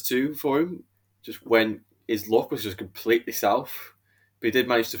first 2 for him just when his luck was just completely south. But he did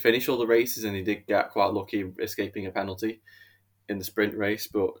manage to finish all the races, and he did get quite lucky escaping a penalty in the sprint race.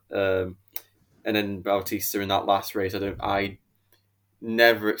 But and then Bautista in that last race, I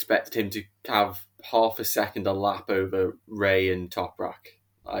never expected him to have half a second a lap over Ray and Toprak.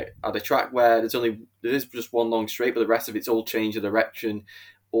 Like at a track where there is just one long straight, but the rest of it's all change of direction,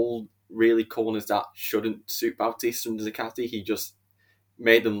 all really corners that shouldn't suit Bautista and Ducati. He just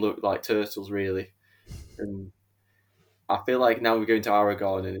made them look like turtles, really. And I feel like now we're going to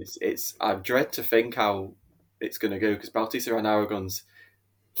Aragon, and it's I dread to think how it's going to go because Bautista and Aragon's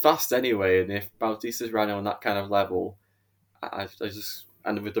fast anyway, and if Bautista's running on that kind of level, I just,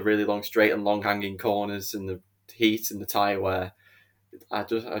 and with the really long straight and long hanging corners and the heat and the tyre wear, I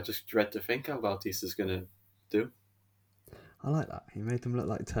just dread to think how Bautista's going to do. I like that. He made them look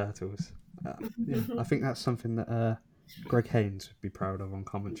like turtles. Yeah, I think that's something that Greg Haynes would be proud of on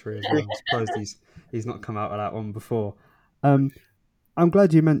commentary as well. I'm surprised he's not come out with that one before. I'm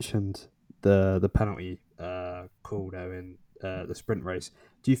glad you mentioned the penalty call though in the sprint race.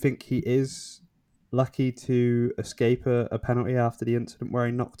 Do you think he is lucky to escape a penalty after the incident where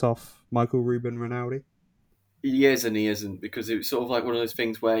he knocked off Michael Ruben Rinaldi? He is and he isn't, because it was sort of like one of those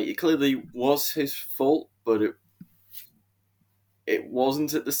things where it clearly was his fault, but it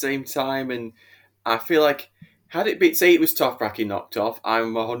wasn't at the same time. And I feel like had it been, say it was Toprak he knocked off,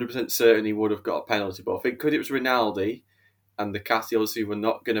 I'm 100% certain he would have got a penalty. But I think because it was Rinaldi and the Ducati obviously were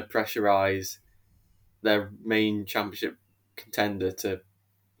not going to pressurise their main championship contender to,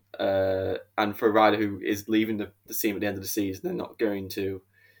 and for a rider who is leaving the team at the end of the season, they're not going to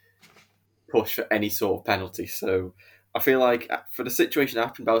push for any sort of penalty. So I feel like for the situation that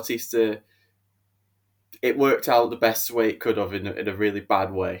happened, Bautista, it worked out the best way it could have in a really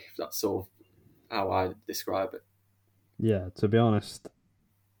bad way. That's sort of how I describe it. Yeah, to be honest,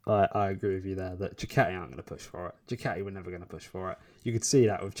 I agree with you there that Ducati aren't going to push for it. Ducati were never going to push for it. You could see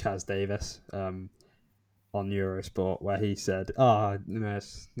that with Chaz Davis. on Eurosport where he said, "Ah,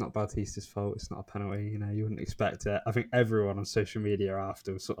 it's not Bautista's fault. It's not a penalty. You wouldn't expect it." I think everyone on social media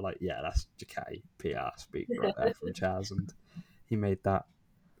after was sort of like, "Yeah, that's Ducati PR speak right there from Chaz," and he made that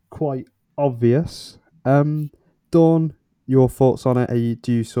quite obvious. Dawn, your thoughts on it?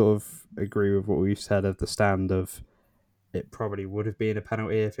 Do you sort of agree with what we've said of the stand of it probably would have been a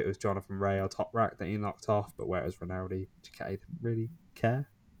penalty if it was Jonathan Ray or Top Rack that he knocked off, but whereas Rinaldi, Ducati didn't really care?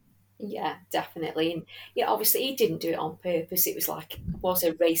 Yeah, definitely. And yeah, obviously he didn't do it on purpose. It was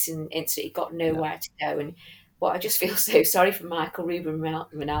a racing incident. He got Yeah. nowhere to go. And but I just feel so sorry for Michael Ruben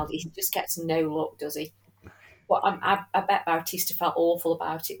Rinaldi. He just gets no luck, does he? But I bet Bautista felt awful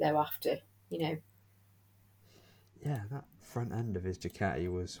about it though after, you know. Yeah, that front end of his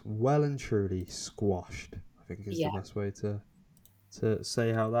Ducati was well and truly squashed, I think is the Yeah, best way to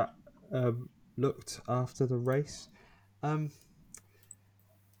say how that looked after the race. Um,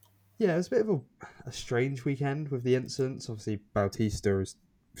 yeah, it was a bit of a strange weekend with the incidents. Obviously, Bautista has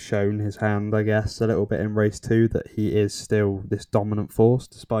shown his hand, I guess, a little bit in race 2 that he is still this dominant force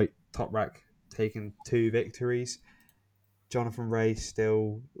despite Top Rack taking 2 victories. Jonathan Ray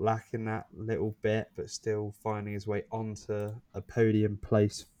still lacking that little bit, but still finding his way onto a podium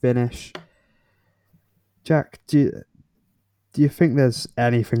place finish. Jack, do you think there's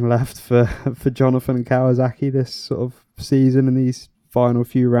anything left for, for Jonathan Kawasaki this sort of season and these final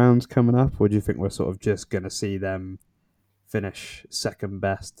few rounds coming up? Or do you think we're sort of just going to see them finish second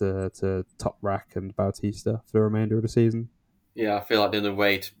best to Top Rack and Bautista for the remainder of the season? Yeah, I feel like the only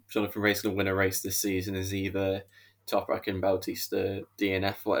way Jonathan Ray's going to win a race this season is either Top Rack and Bautista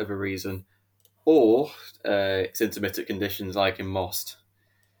DNF for whatever reason, or it's intermittent conditions like in Most.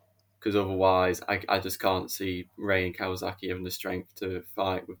 Because otherwise, I just can't see Ray and Kawasaki having the strength to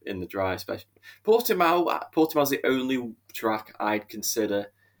fight in the dry, especially. Portimao's the only track I'd consider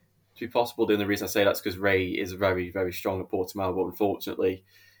to be possible. The only reason I say that's because Ray is very, very strong at Portimao, but unfortunately,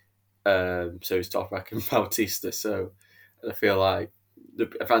 so is Toprak and Bautista. So I feel like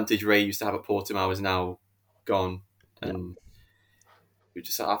the advantage Ray used to have at Portimao is now gone, Yeah. and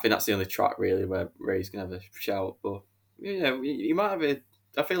I think that's the only track really where Ray's gonna have a shout. But you might have a.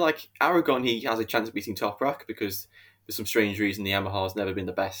 I feel like Aragon he has a chance of beating Toprak because for some strange reason the Yamaha's never been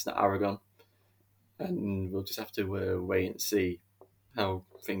the best at Aragon, and we'll just have to wait and see how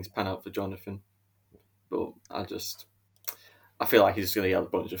things pan out for Jonathan. But I feel like he's just going to get a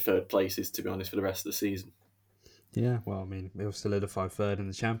bunch of third places, to be honest, for the rest of the season. Yeah, well, I mean, he'll solidify third in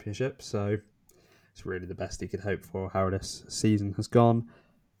the championship, so it's really the best he could hope for how this season has gone.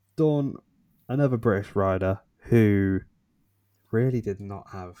 Dawn, another British rider who really did not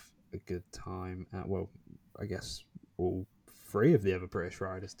have a good time I guess all 3 of the other British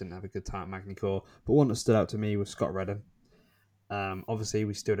riders didn't have a good time at Magny-Cours, but one that stood out to me was Scott Redding. Obviously,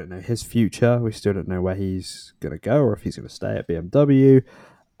 we still don't know his future. We still don't know where he's going to go or if he's going to stay at BMW.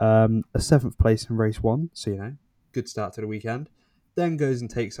 A 7th place in race 1, so good start to the weekend. Then goes and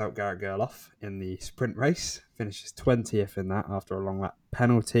takes out Garrett Gerloff in the sprint race, finishes 20th in that after a long lap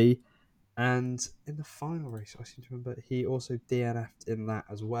penalty. And in the final race, I seem to remember, he also DNF'd in that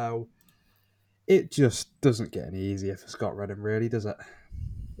as well. It just doesn't get any easier for Scott Redding, really, does it?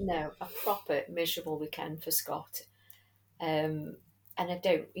 no, a proper miserable weekend for Scott. And I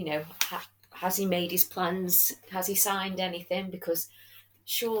don't, has he made his plans? Has he signed anything? Because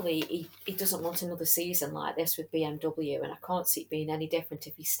surely he doesn't want another season like this with BMW, and I can't see it being any different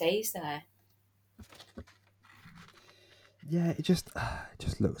if he stays there. Yeah, it just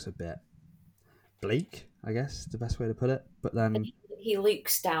looks a bit bleak, I guess, the best way to put it. But then He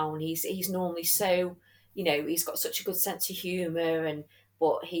looks down. He's normally so, he's got such a good sense of humour,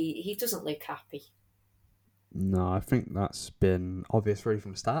 but he doesn't look happy. no, I think that's been obvious really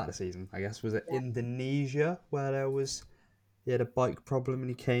from the start of the season. I guess was it Yeah. Indonesia where he had a bike problem and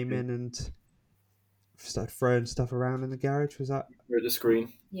he came in and started throwing stuff around in the garage. Was that? We're the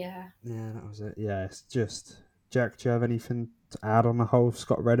screen. Yeah. Yeah, that was it. Yeah, it's just Jack. Do you have anything to add on the whole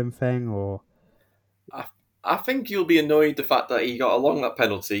Scott Redding thing, or? I think you'll be annoyed the fact that he got a long lap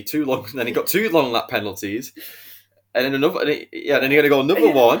penalty, too long, and then he got 2 long lap penalties, and then another, then you're going to go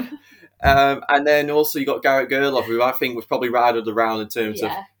another one. And then also you got Garrett Gerloff, who I think was probably rided around in terms of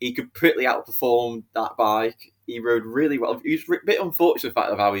he completely outperformed that bike. He rode really well. He was a bit unfortunate the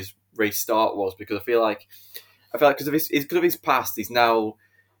fact of how his race start was because I feel like because of his past, he's now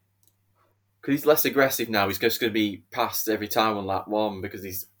because he's less aggressive now. He's just going to be passed every time on lap 1 because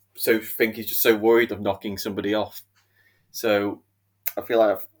he's just so worried of knocking somebody off. So I feel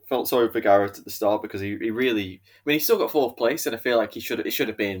like I felt sorry for Garrett at the start because he really, I mean, he still got 4th place, and I feel like it should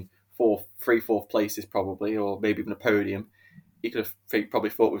have been 4th places probably, or maybe even a podium. He could have probably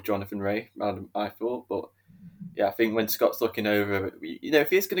fought with Jonathan Ray, I thought, but yeah, I think when Scott's looking over, if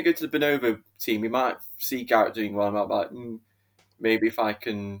he's going to go to the Bonovo team, he might see Garrett doing well. And might be like, maybe if I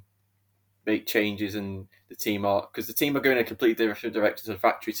can make changes and the team are, because the team are going in a completely different direction to the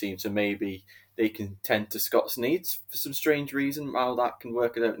factory team, so maybe they can tend to Scott's needs for some strange reason. How that can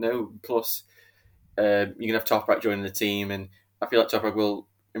work, I don't know. Plus, you can have Toprak joining the team, and I feel like Toprak will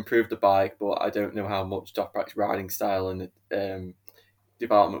improve the bike, but I don't know how much Toprak's riding style and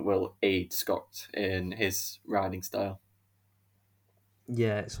development will aid Scott in his riding style.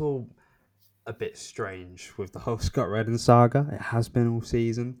 Yeah, it's all a bit strange with the whole Scott Redden saga. It has been all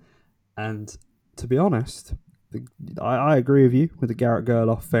season. And to be honest, I agree with you with the Garrett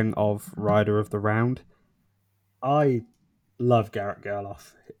Gerloff thing of Rider of the Round. I love Garrett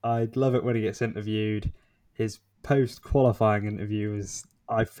Gerloff. I love it when he gets interviewed. His post qualifying interview is,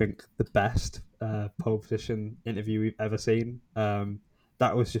 I think, the best pole position interview we've ever seen.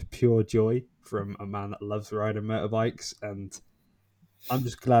 That was just pure joy from a man that loves riding motorbikes, and I'm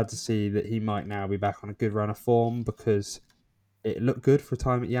just glad to see that he might now be back on a good run of form, because it looked good for a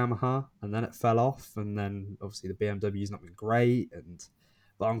time at Yamaha, and then it fell off, and then obviously the BMW's not been great,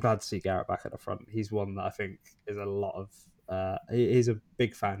 but I'm glad to see Garrett back at the front. He's one that I think is a lot of he's a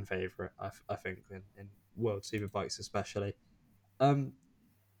big fan favorite. I think in World Superbikes especially. Um,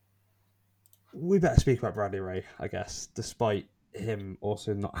 we better speak about Bradley Ray, I guess, despite him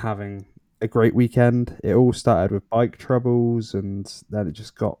also not having a great weekend. It all started with bike troubles, and then it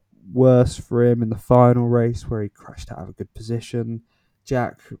just got worse for him in the final race where he crashed out of a good position.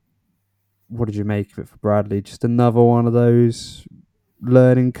 Jack, what did you make of it for Bradley? Just another one of those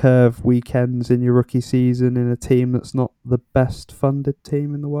learning curve weekends in your rookie season in a team that's not the best funded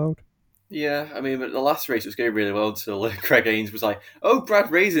team in the world? Yeah, I mean, but the last race was going really well until Craig Haynes was like, "Oh,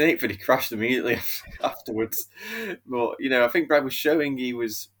 Brad Ray's in eighth," and he crashed immediately afterwards. But I think Brad was showing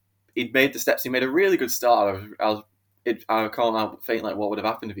he'd made the steps. He made a really good start. I can't help but think like what would have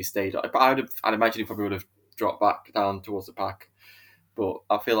happened if he stayed. I'd imagine he probably would have dropped back down towards the pack. But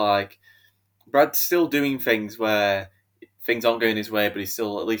I feel like Brad's still doing things where things aren't going his way, but he's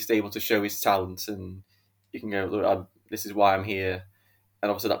still at least able to show his talents, and you can go, "Look, this is why I'm here." And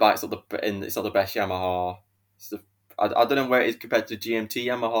obviously that bike's it's not the best Yamaha. I don't know where it is compared to GMT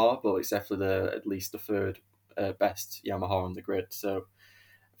Yamaha, but it's definitely at least the third best Yamaha on the grid. So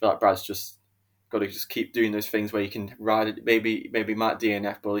I feel like Brad's just got to just keep doing those things where you can ride it. Maybe might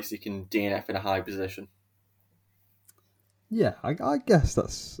DNF, but at least you can DNF in a high position. Yeah, I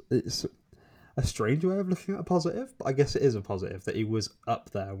guess it's a strange way of looking at a positive, but I guess it is a positive that he was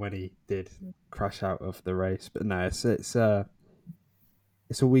up there when he did crash out of the race. But no,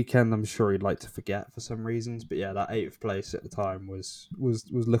 it's a weekend I'm sure he'd like to forget for some reasons. But yeah, that eighth place at the time was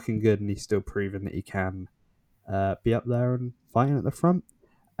looking good, and he's still proving that he can be up there and fighting at the front.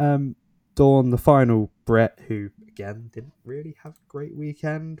 Dawn, the final Brit, who again didn't really have a great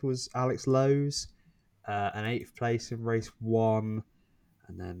weekend, was Alex Lowe's, an eighth place in race one,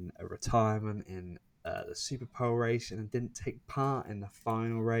 and then a retirement in the Super Pole race, and didn't take part in the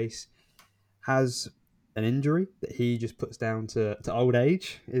final race. Has an injury that he just puts down to old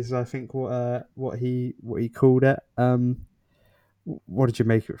age, is I think what he called it. What did you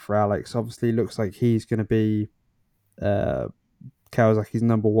make of it for Alex? Obviously, looks like he's going to be uh, Kawasaki's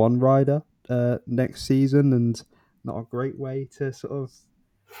number one rider next season, and not a great way to sort of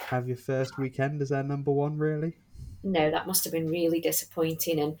have your first weekend as their number one, really. No, that must have been really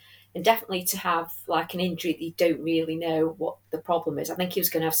disappointing, and definitely to have like an injury that you don't really know what the problem is. I think he was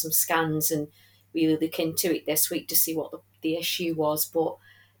going to have some scans and really look into it this week to see what the issue was. But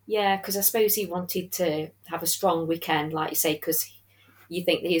yeah, because I suppose he wanted to have a strong weekend, like you say, because you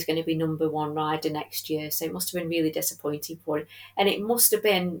think that he's going to be number one rider next year. So it must have been really disappointing for him, and it must have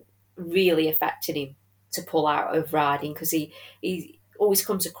been really affecting him to pull out of riding, because he always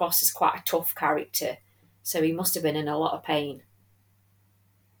comes across as quite a tough character, so he must have been in a lot of pain.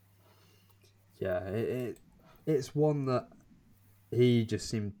 Yeah, it's one that he just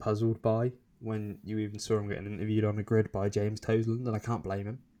seemed puzzled by when you even saw him getting interviewed on the grid by James Toseland, and I can't blame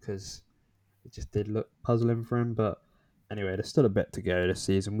him because it just did look puzzling for him. But anyway, there's still a bit to go this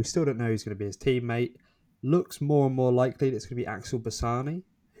season. We still don't know who's going to be his teammate. Looks more and more likely that it's going to be Axel Bassani,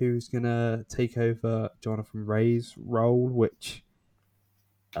 who's going to take over Jonathan Ray's role, which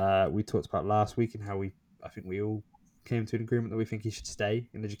we talked about last week, and how I think we all came to an agreement that we think he should stay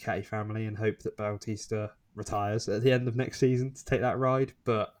in the Ducati family and hope that Bautista retires at the end of next season to take that ride.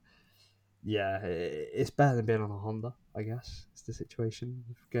 But yeah, it's better than being on a Honda, I guess. It's the situation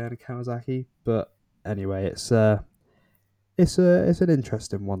with going to Kawasaki. But anyway, it's an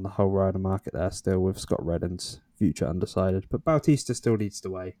interesting one, the whole rider market there still, with Scott Redden's future undecided. But Bautista still leads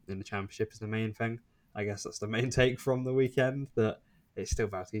the way in the championship is the main thing. I guess that's the main take from the weekend, that it's still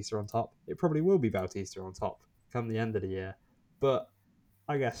Bautista on top. It probably will be Bautista on top come the end of the year. But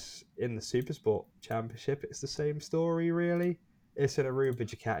I guess in the Supersport Championship, it's the same story, really. It's an Aruba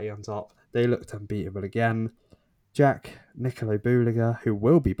Ducati on top. They looked unbeatable again. Jack Nicolo Buliga, who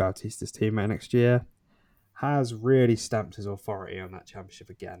will be Bautista's teammate next year, has really stamped his authority on that championship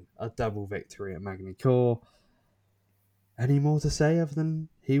again. A double victory at Magny Corps. Any more to say other than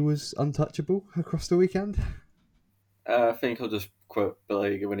he was untouchable across the weekend? I think I'll just quote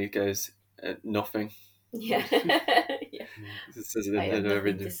Billy when he goes, "Nothing." Yeah. It says it I have in nothing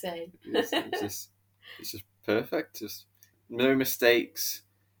everything. to say. It's just perfect. Just no mistakes.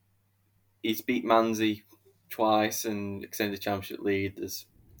 He's beat Manzi twice and extended the championship lead. There's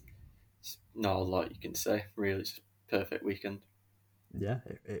not a lot you can say. Really, just perfect weekend. Yeah,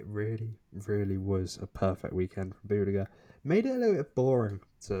 it really, really was a perfect weekend for Budiger. Made it a little bit boring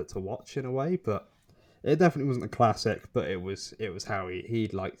to watch in a way, but it definitely wasn't a classic, but it was how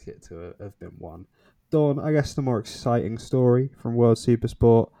he'd liked it to have been won. Dawn, I guess the more exciting story from World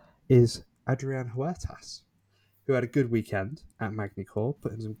Supersport is Adrian Huertas, who had a good weekend at Magny Corps,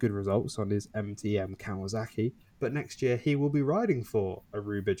 putting some good results on his MTM Kawasaki. But next year he will be riding for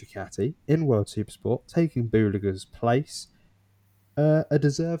Aruba Ducati in World Supersport, taking Buliger's place. A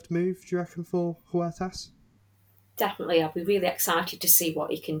deserved move, do you reckon, for Huertas? Definitely, I'll be really excited to see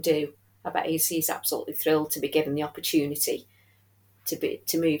what he can do. I bet he's absolutely thrilled to be given the opportunity to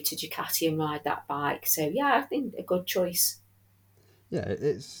move to Ducati and ride that bike. So yeah, I think a good choice. Yeah, it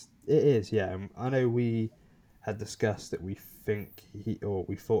is. Yeah, I know we had discussed that we think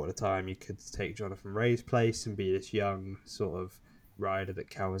we thought at the time he could take Jonathan Ray's place and be this young sort of rider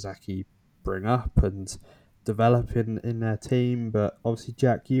that Kawasaki bring up and develop in their team. But obviously,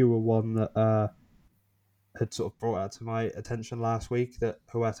 Jack, you were one that had sort of brought out to my attention last week that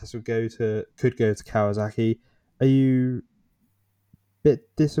Huertas could go to Kawasaki. Are you a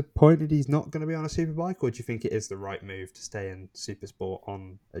bit disappointed he's not going to be on a superbike, or do you think it is the right move to stay in Supersport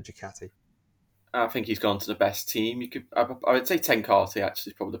on a Ducati? I think he's gone to the best team. I would say Tenkate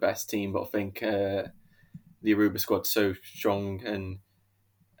actually is probably the best team, but I think the Aruba squad's so strong, and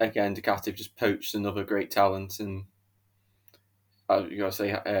again, Ducati have just poached another great talent, and you gotta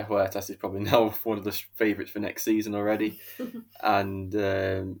say Huertas is probably now one of the favourites for next season already, and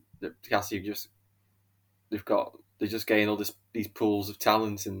the Ducati they just gain all these pools of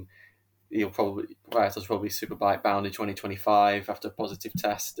talent, and Huertas will probably superbike bound in 2025 after a positive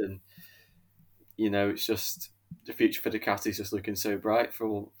test, and it's just the future for Ducati is just looking so bright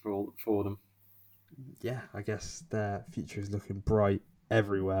for them. Yeah, I guess their future is looking bright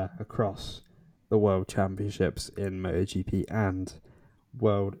everywhere across the World Championships in MotoGP and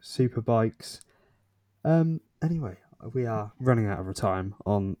World Superbikes. Anyway, we are running out of time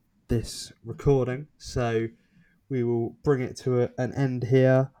on this recording, so we will bring it to an end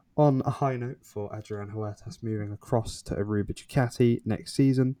here on a high note for Adrian Huertas moving across to Aruba Ducati next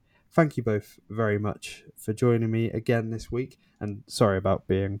season. Thank you both very much for joining me again this week, and sorry about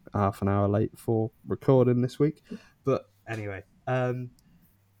being half an hour late for recording this week. But anyway,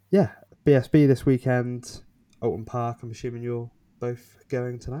 yeah, BSB this weekend, Alton Park. I'm assuming you're both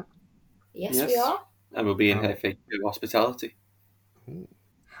going to that. Yes, we Yes, are. and we'll be in How, hospitality.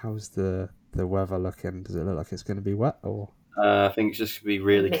 how's the weather looking? Does it look like it's going to be wet or? I think it's just going to be A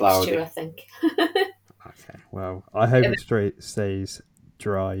really mixture, cloudy. I think. Okay, well, I hope it stays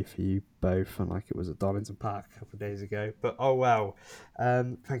dry for you both, and like it was at Darlington Park a couple of days ago. But oh well,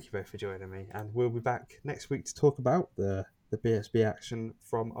 thank you both for joining me, and we'll be back next week to talk about the BSB action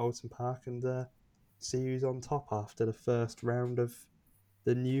from Alton Park and see who's on top after the first round of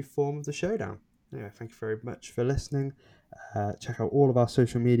the new form of the showdown. Anyway, thank you very much for listening. Check out all of our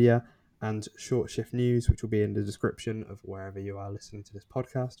social media and Short Shift News, which will be in the description of wherever you are listening to this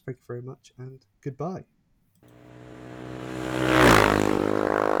podcast. Thank you very much, and goodbye.